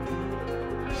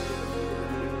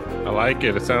 I like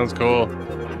it. It sounds cool.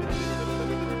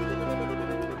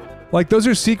 Like those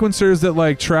are sequencers that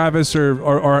like Travis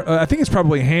or I think it's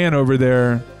probably Han over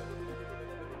there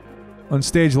on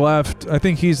stage left. I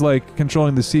think he's like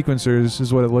controlling the sequencers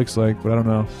is what it looks like, but I don't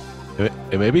know.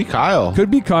 It may be Kyle. Could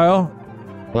be Kyle.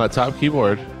 On that top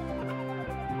keyboard.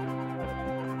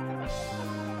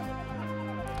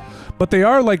 But they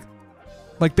are like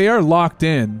they are locked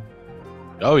in.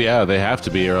 Oh yeah, they have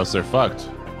to be, or else they're fucked.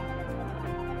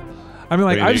 I mean,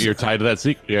 like you're tied to that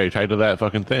you're tied to that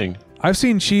fucking thing. I've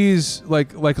seen Cheese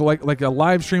like a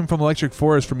live stream from Electric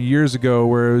Forest from years ago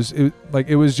where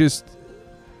it was just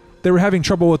they were having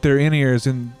trouble with their in-ears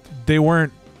and they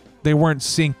weren't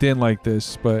synced in like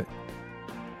this, but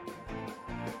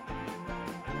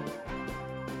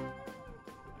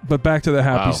back to the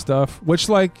happy stuff, which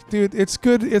like, dude, it's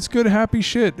good happy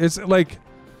shit. It's like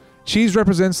Cheese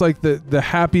represents like the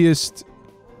happiest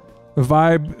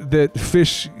vibe that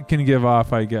Fish can give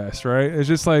off, I guess, right? It's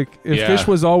just like if Fish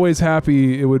was always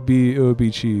happy, it would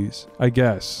be Cheese, I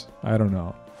guess. I don't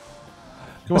know.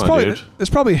 Dude. It's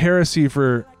probably heresy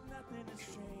for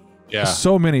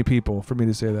so many people for me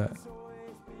to say that.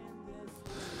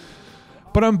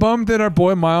 But I'm bummed that our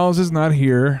boy Miles is not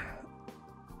here.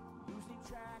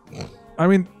 I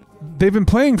mean, they've been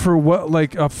playing for what,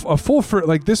 like a full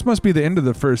like this must be the end of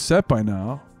the first set by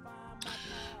now.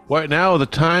 Right now, the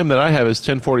time that I have is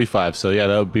 10:45. So yeah,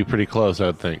 that would be pretty close, I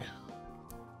would think.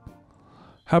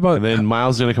 How about? And then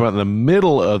Miles is going to come out in the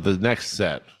middle of the next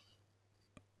set.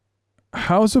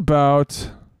 How's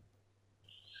about?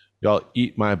 Y'all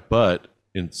eat my butt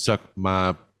and suck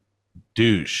my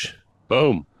douche.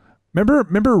 Boom.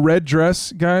 Remember Red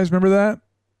Dress, guys? Remember that?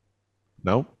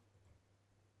 No.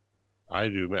 I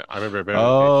do. I remember. Very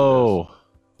Oh.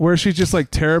 Where she's just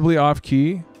like terribly off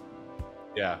key.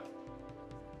 Yeah.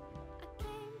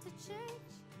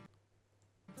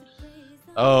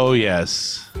 Oh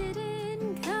yes.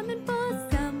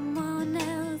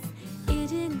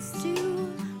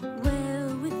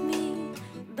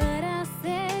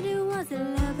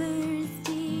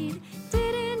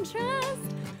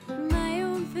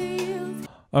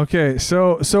 Okay,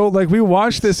 so like we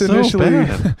watched this So initially.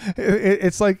 bad.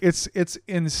 It's like it's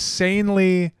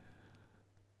insanely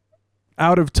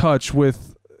out of touch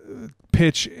with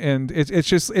pitch, and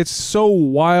it's so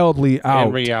wildly out.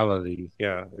 In reality,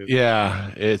 yeah.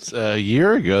 Yeah, it's a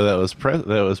year ago that was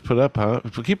put up. Huh?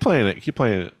 Keep playing it. Keep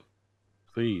playing it,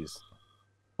 please.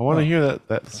 I want to hear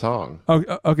that song.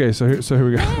 Okay, so here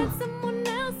we go.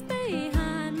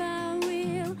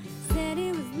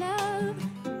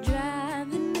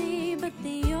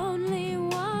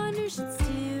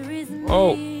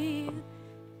 Oh.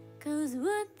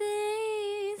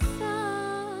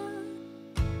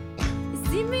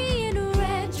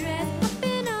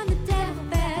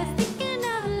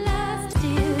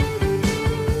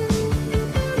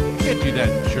 Can't do that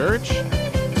in church,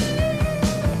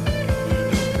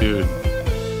 dude.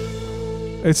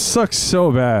 It sucks so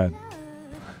bad.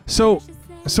 So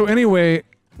anyway,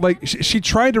 like she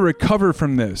tried to recover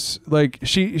from this. Like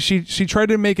she tried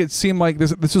to make it seem like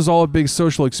this was all a big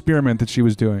social experiment that she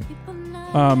was doing.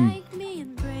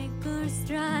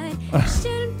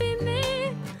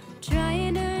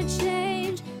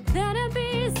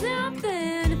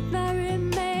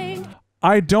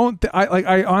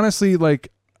 I honestly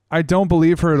like I don't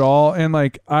believe her at all, and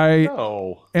like I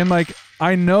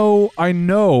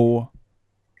know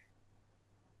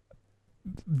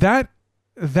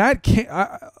that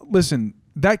can't listen.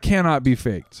 That cannot be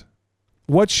faked.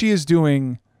 What she is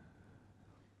doing,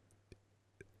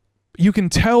 you can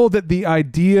tell that the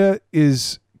idea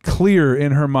is clear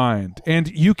in her mind, and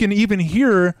you can even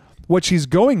hear what she's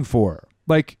going for.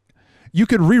 Like, you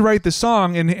could rewrite the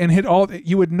song and hit all.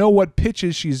 You would know what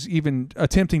pitches she's even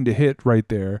attempting to hit right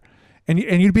there, and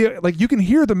you'd be like, you can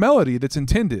hear the melody that's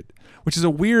intended, which is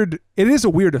it is a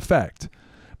weird effect,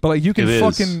 but like you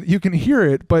can you can hear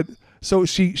it. But so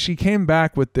she came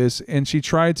back with this, and she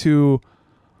tried to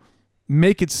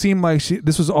make it seem like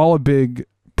this was all a big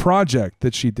project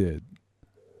that she did.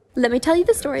 Let me tell you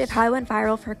the story of how I went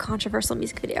viral for a controversial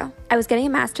music video. I was getting a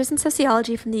master's in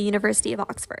sociology from the University of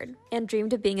Oxford and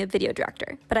dreamed of being a video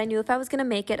director, but I knew if I was going to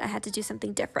make it, I had to do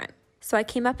something different. So I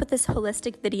came up with this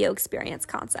holistic video experience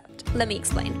concept. Let me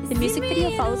explain. The music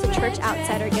video follows a church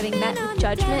outsider getting met with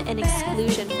judgment and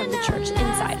exclusion from the church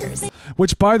insiders.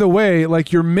 Which, by the way,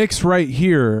 like your mix right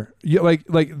here,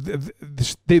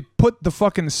 they put the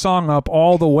fucking song up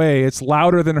all the way. It's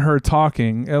louder than her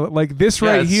talking. Like this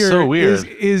right here so weird.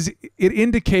 is it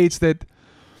indicates that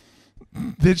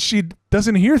she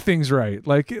doesn't hear things right.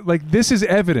 Like this is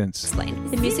evidence.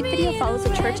 The music video follows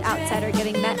a church outsider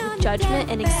getting met with judgment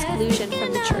and exclusion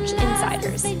from the church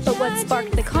insiders. But what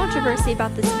sparked the controversy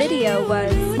about this video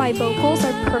was my vocals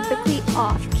are perfectly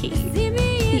off-key.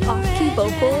 The off-key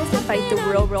vocals invite the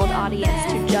real-world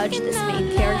audience to judge this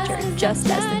main character just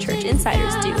as the church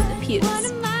insiders do in the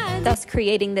pews, thus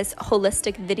creating this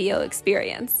holistic video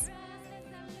experience.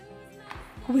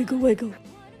 Wiggle, wiggle.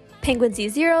 Penguin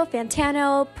Z0,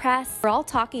 Fantano, Press, we're all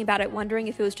talking about it, wondering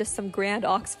if it was just some grand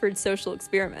Oxford social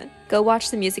experiment. Go watch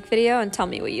the music video and tell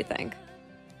me what you think.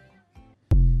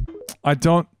 I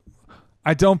don't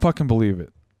fucking believe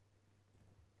it.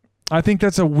 I think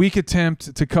that's a weak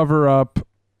attempt to cover up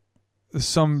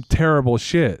some terrible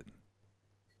shit.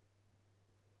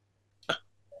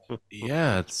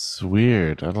 Yeah, it's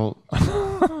weird. I don't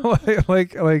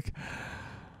like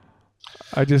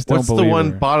I just don't What's believe the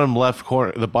one her. bottom left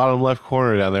corner? The bottom left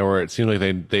corner down there where it seemed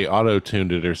like they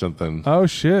auto-tuned it or something. Oh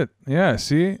shit. Yeah,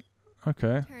 see?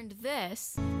 Okay. Turned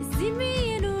this.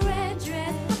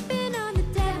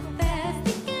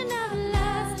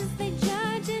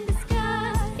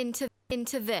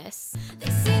 Into this.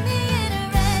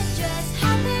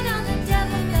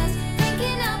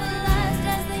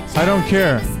 I don't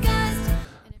care.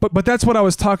 But that's what I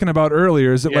was talking about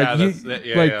earlier. Is that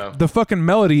Yeah, like the fucking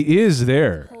melody is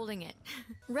there. Holding it.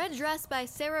 Red Dress by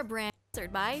Sarah Brand.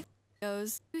 Sponsored by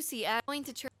goes Lucy at going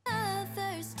to church.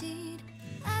 Thirsty,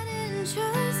 I didn't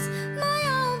trust my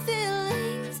own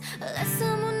feelings. Let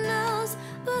someone else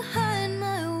behind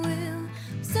my wheel.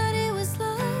 Said it was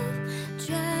love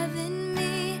driving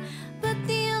me, but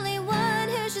the only one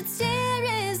who should steer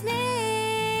is me.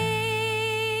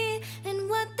 And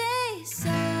what they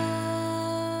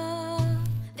saw,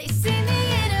 they see me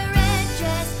in a red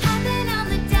dress, hopping on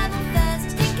the devil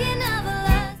fest, thinking of a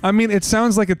love. I mean, it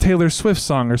sounds like a Taylor Swift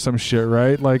song or some shit,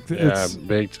 right? Like, Yeah, it's.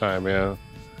 big time, yeah.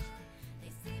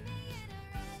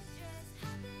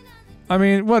 I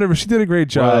mean, whatever. She did a great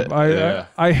job. But, yeah.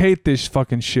 I hate this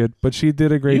fucking shit, but she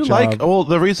did a great You job. like? Well,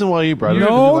 the reason why you brought it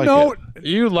No, up is no.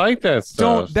 You like that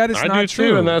stuff. Don't. That is I not do true.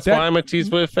 too, and that's That- why I'm a T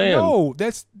Swift fan. No,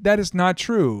 that is not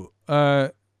true.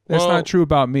 That's Well- not true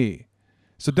about me.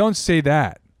 So don't say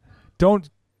that. Don't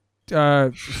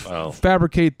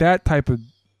fabricate that type of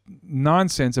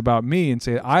nonsense about me and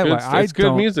say I like. It's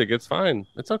good music. It's fine.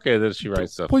 It's okay that she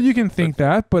writes stuff. Well, you can think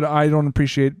that, but I don't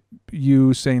appreciate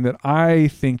you saying that I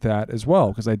think that as well,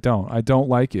 because I don't. I don't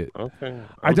like it. Okay.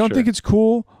 I don't think it's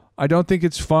cool. I don't think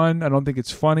it's fun. I don't think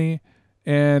it's funny.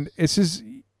 And it's just,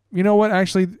 you know what?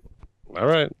 Actually, all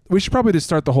right. We should probably just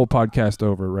start the whole podcast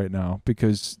over right now,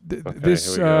 because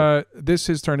this here this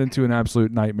has turned into an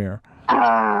absolute nightmare.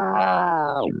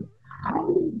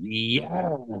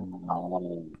 Yeah.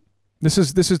 This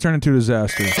has turned into a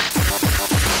disaster.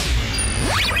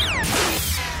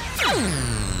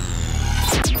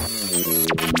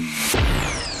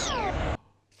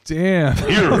 Damn.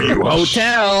 Hero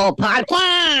Hotel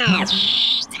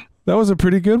Podcast. That was a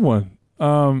pretty good one.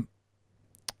 Well,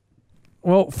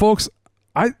 folks,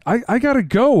 I gotta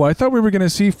go. I thought we were gonna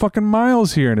see fucking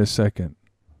Miles here in a second.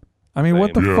 I mean,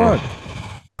 what the fuck?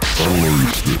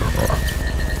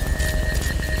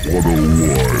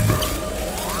 101.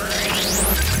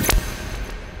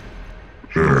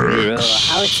 Hero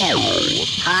Hotel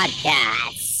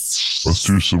Podcast. Let's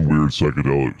do some weird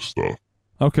psychedelic stuff.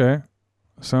 Okay,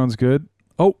 sounds good.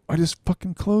 Oh, I just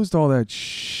fucking closed all that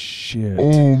shit.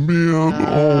 Oh man!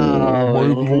 Oh, my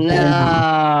little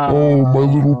boner! Oh, my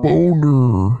little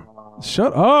boner!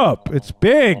 Shut up! It's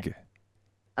big.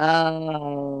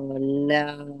 Oh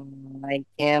no, I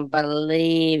can't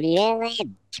believe it.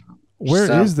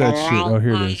 Where is that shit? Oh,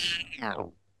 here it is.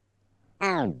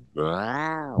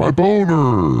 My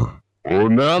boner! Oh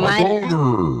no, my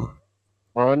boner!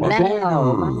 Oh My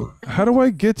boner! How do I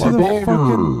get to My the boner!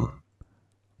 fucking?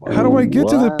 How do I get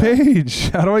to the page?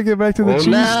 How do I get back to the Oh, cheese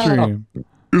no. stream?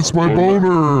 It's my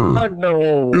boner! Oh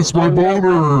no! It's my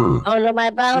boner! Oh no, my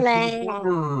boner!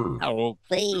 Oh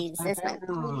please, this my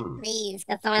please,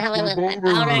 can someone help me with my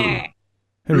boner?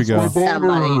 Here we go.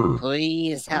 Somebody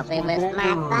please help me with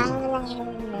my boner.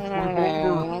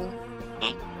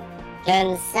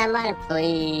 Can someone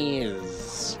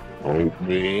please help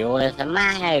me with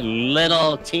my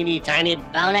little teeny tiny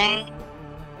boner?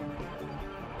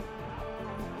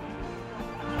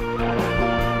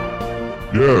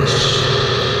 Yes!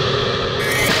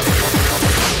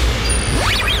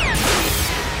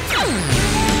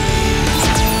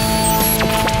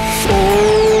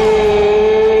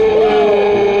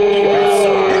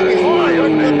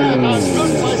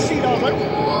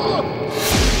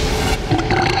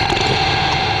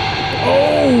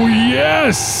 Oh,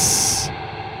 yes!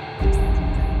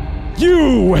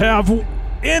 You have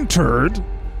entered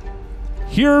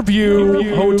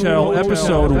Hereview Hotel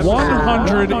episode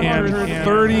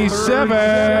 137.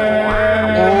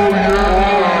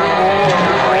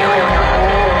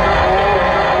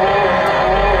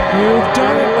 You've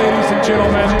done it, ladies and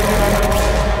gentlemen.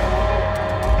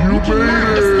 You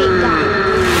made it!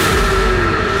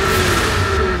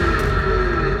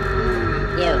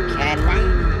 You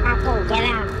cannot fucking get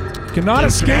out. Cannot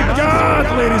escape God,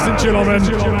 ladies and gentlemen.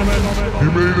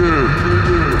 You made it!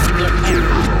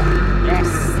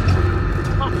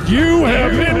 You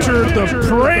have entered the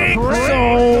prank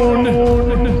zone.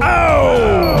 Oh!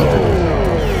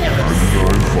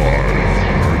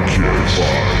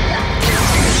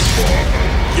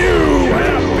 You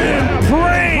have been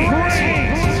pranked.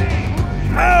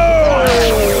 Oh!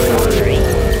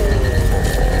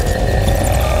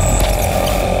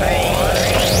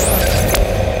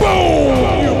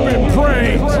 Boom! You've been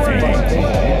pranked.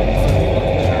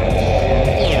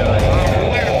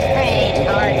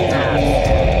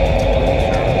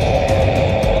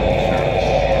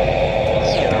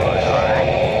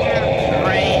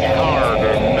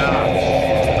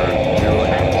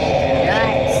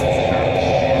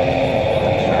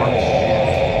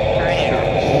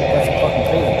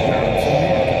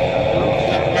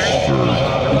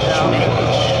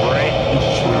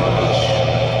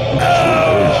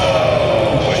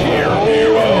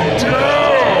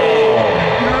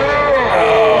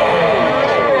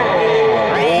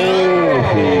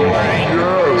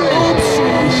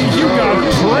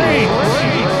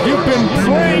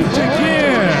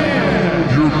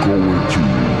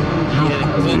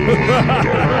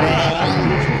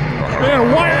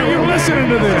 Man, why are you listening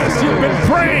to this? You've been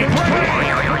pranked.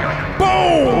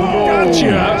 Boom!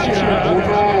 Gotcha.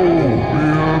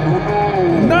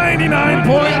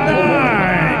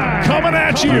 99.9 coming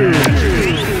at you.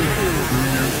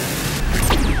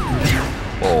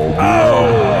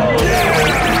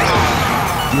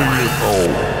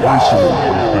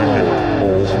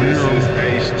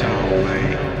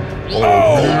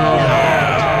 Oh, yeah!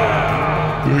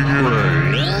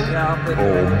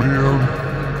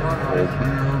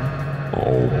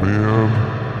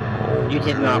 You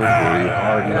did not pray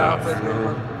hard enough.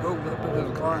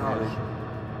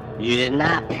 You did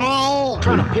not pray.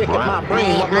 Trying to pick at my brain.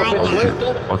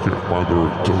 I can't find their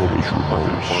television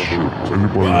remote.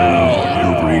 Anybody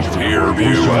knows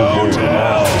Fairview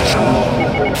Hotel.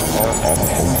 I'm hungry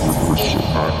for some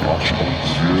mac and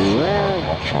cheese.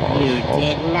 You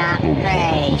did not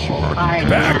pray hard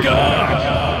Back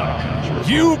up!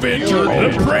 You've entered the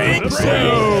prank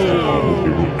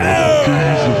zone!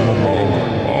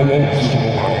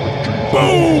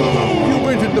 Boom! You've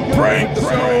entered the prank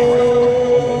zone!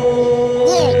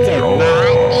 You did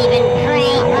not even pray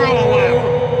hard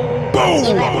enough. Boom!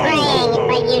 You were praying,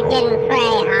 but you didn't pray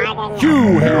hard enough. You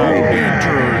have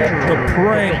entered the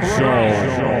prank zone!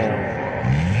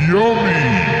 Yummy!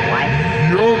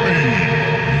 Yummy!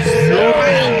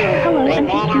 Hello, and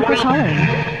thank you for calling.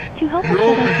 To help us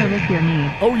better service your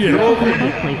needs, oh yeah, listen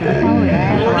closely to the following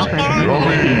special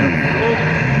offers.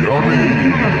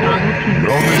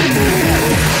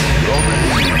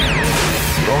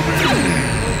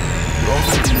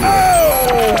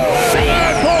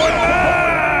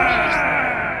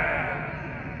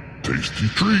 Tasty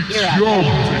treats, yum!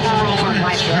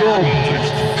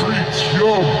 Tasty treats,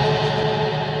 yum!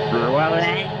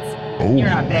 Rolex? Oh, You're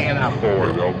not big enough for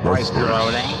it. that's Wipe your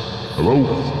nice. Rolex. Hello?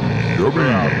 Yummy!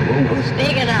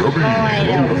 Big enough boy to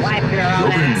wipe your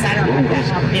Rolex. I don't have to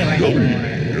help you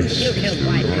anymore. You can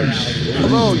wipe your Rolex.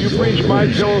 Hello, you've reached My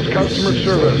Pillow's customer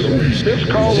service. This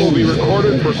call will be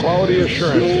recorded for quality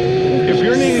assurance. If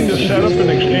you're needing to set up an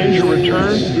exchange or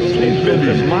return, please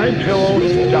visit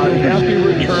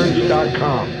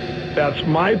mypillow.happyreturns.com. That's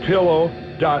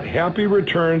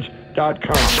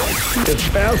mypillow.happyreturns.com. It's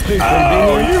fast and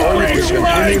convenient. You reached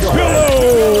My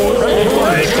Pillow!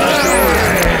 Register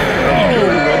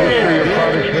your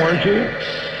product's warranty.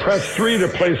 Press 3 to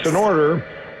place an order,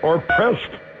 or press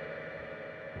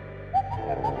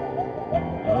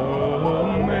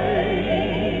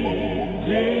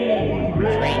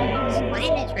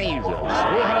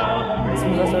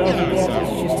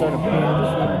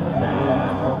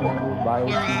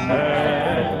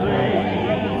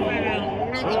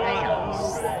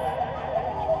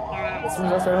As soon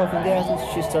as I started huffing gas,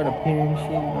 she started appearing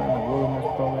shit on the wilderness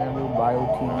program, dude, bio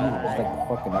TV, it's like the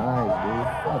fucking eyes, dude.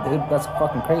 Oh, dude, that's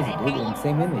fucking crazy, dude. And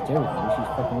same image, everything.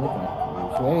 She's fucking looking at me.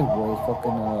 So anyway,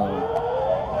 fucking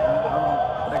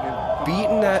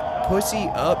beating that pussy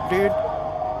up, dude.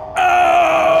 Oh!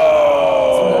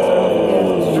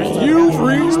 You've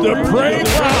reached the prank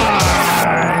line!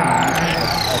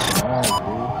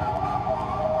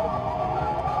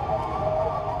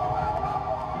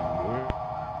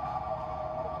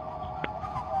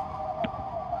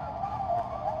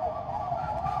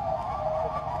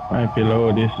 My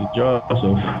Pillow, this is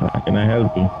Joseph. How can I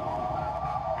help you?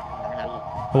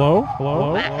 Hello?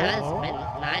 Hello? My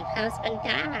husband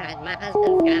died. My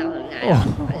husband's gone now.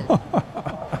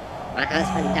 My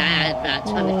husband died about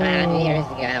 25 years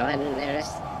ago, and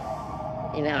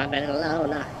I've been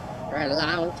alone for a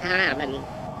long time, and,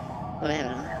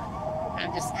 well,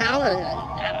 I'm just calling,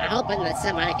 I'm hoping that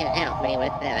somebody can help me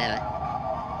with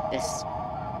this,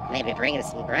 maybe bringing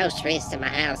some groceries to my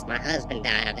house. My husband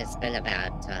died. It's been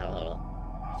about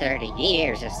 30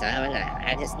 years or so, and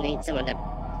I just need someone to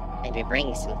maybe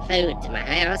bring some food to my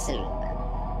house, and,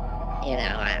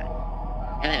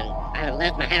 I haven't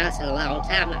left my house in a long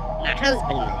time. My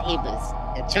husband, he was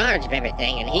in charge of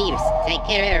everything, and he used to take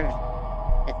care of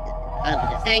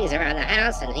the things around the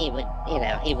house, and he would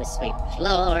sweep the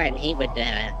floor, and he would be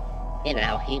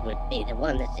the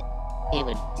one that he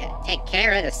would take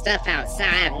care of the stuff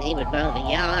outside, and he would mow the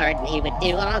yard, and he would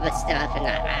do all the stuff, and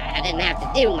I didn't have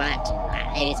to do much.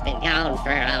 He's been gone for,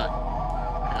 I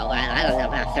don't know,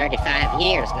 about 35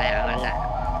 years now, and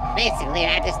basically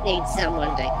I just need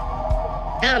someone to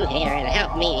come here and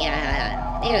help me,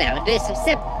 do some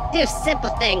simple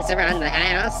things around the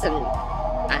house, and,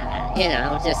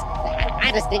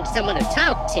 I just need someone to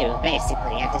talk to,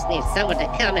 basically. I just need someone to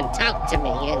come and talk to me,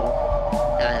 and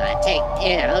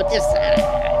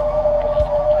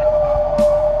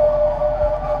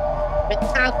been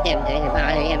talking to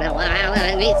anybody in a while, and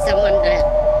I need someone to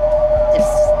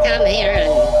just come here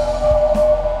and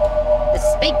just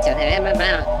speak to them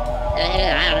about,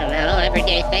 I don't know,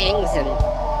 everyday things. And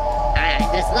I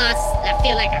just I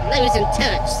feel like I'm losing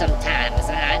touch sometimes.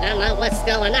 I don't know what's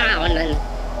going on. And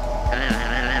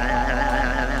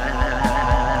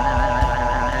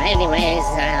anyways,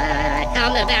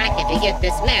 call me back if you get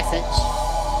this message.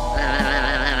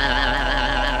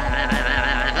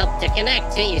 I hope to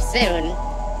connect to you soon.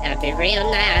 That'd be real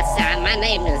nice. My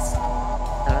name is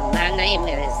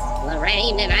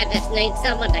Lorraine, and I just need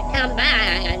someone to come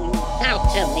by and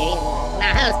talk to me. My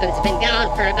husband's been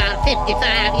gone for about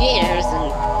 55 years,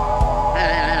 and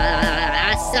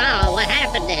I saw what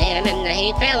happened to him, and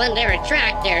he fell under a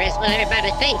tractor. Is what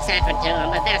everybody thinks happened to him,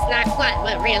 but that's not quite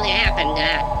what really happened.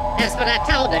 That's what I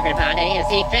told everybody, is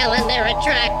he fell under a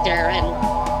tractor, and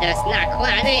that's not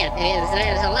quite it.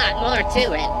 There's a lot more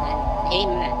to it.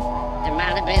 There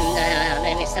might have been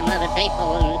maybe some other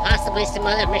people and possibly some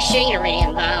other machinery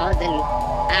involved, and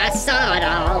I saw it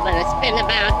all, but it's been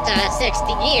about 60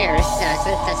 years since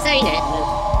I've seen it.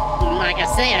 And like I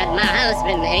said, my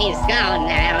husband, he's gone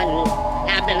now, and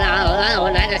I've been all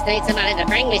alone. I just need somebody to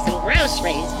bring me some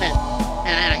groceries, but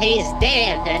he's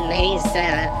dead, and he's,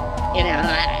 I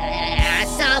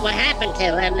saw what happened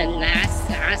to him, and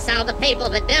I saw the people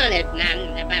that done it, but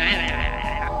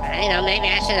maybe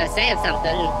I should have said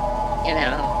something, but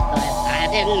I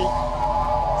didn't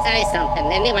say something.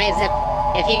 Anyways,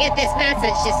 if you get this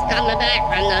message, just call me back.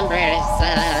 My number is,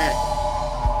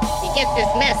 if you get this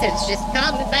message, just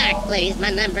call me back, please. My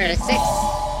number is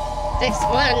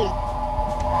 661,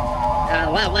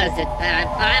 what was it,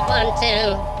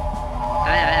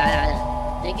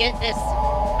 512, you get this,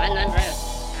 my number is,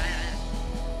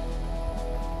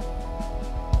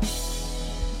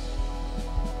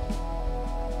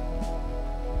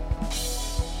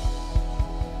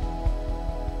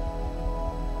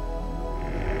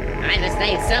 I just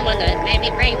need someone to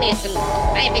maybe bring me some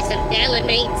deli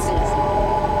meats and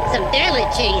some deli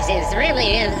cheeses.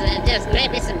 Really is just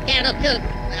maybe some kettle cooked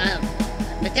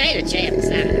potato chips.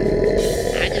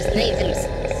 I just need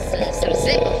some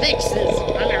simple fixings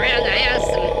from around the house.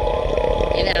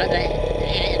 And,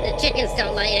 the chickens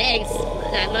don't lay eggs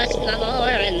that much no more,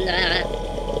 and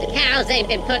the cows ain't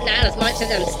been putting out as much of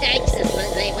them steaks as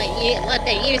what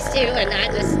they used to. And I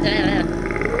just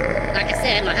like I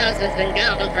said, my husband's been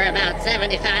gone for about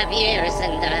 75 years,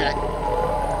 and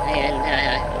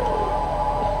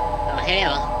oh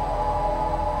hell.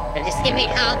 But just give me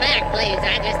a call back, please.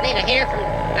 I just need to hear from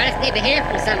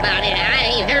somebody.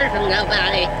 I ain't heard from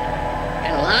nobody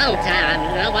in a long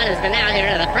time. Nobody's been out here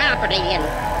to the property, and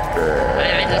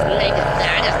I just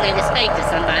need to speak to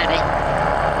somebody.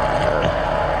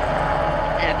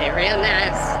 That'd be real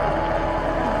nice.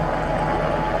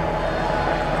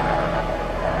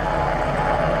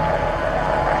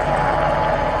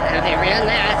 Real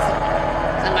nice.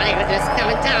 Somebody would just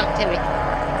come and talk to me.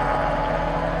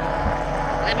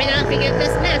 Let me know if you get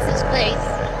this message, please.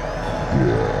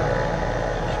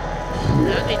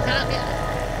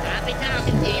 I'll be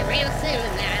talking to you real soon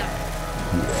now.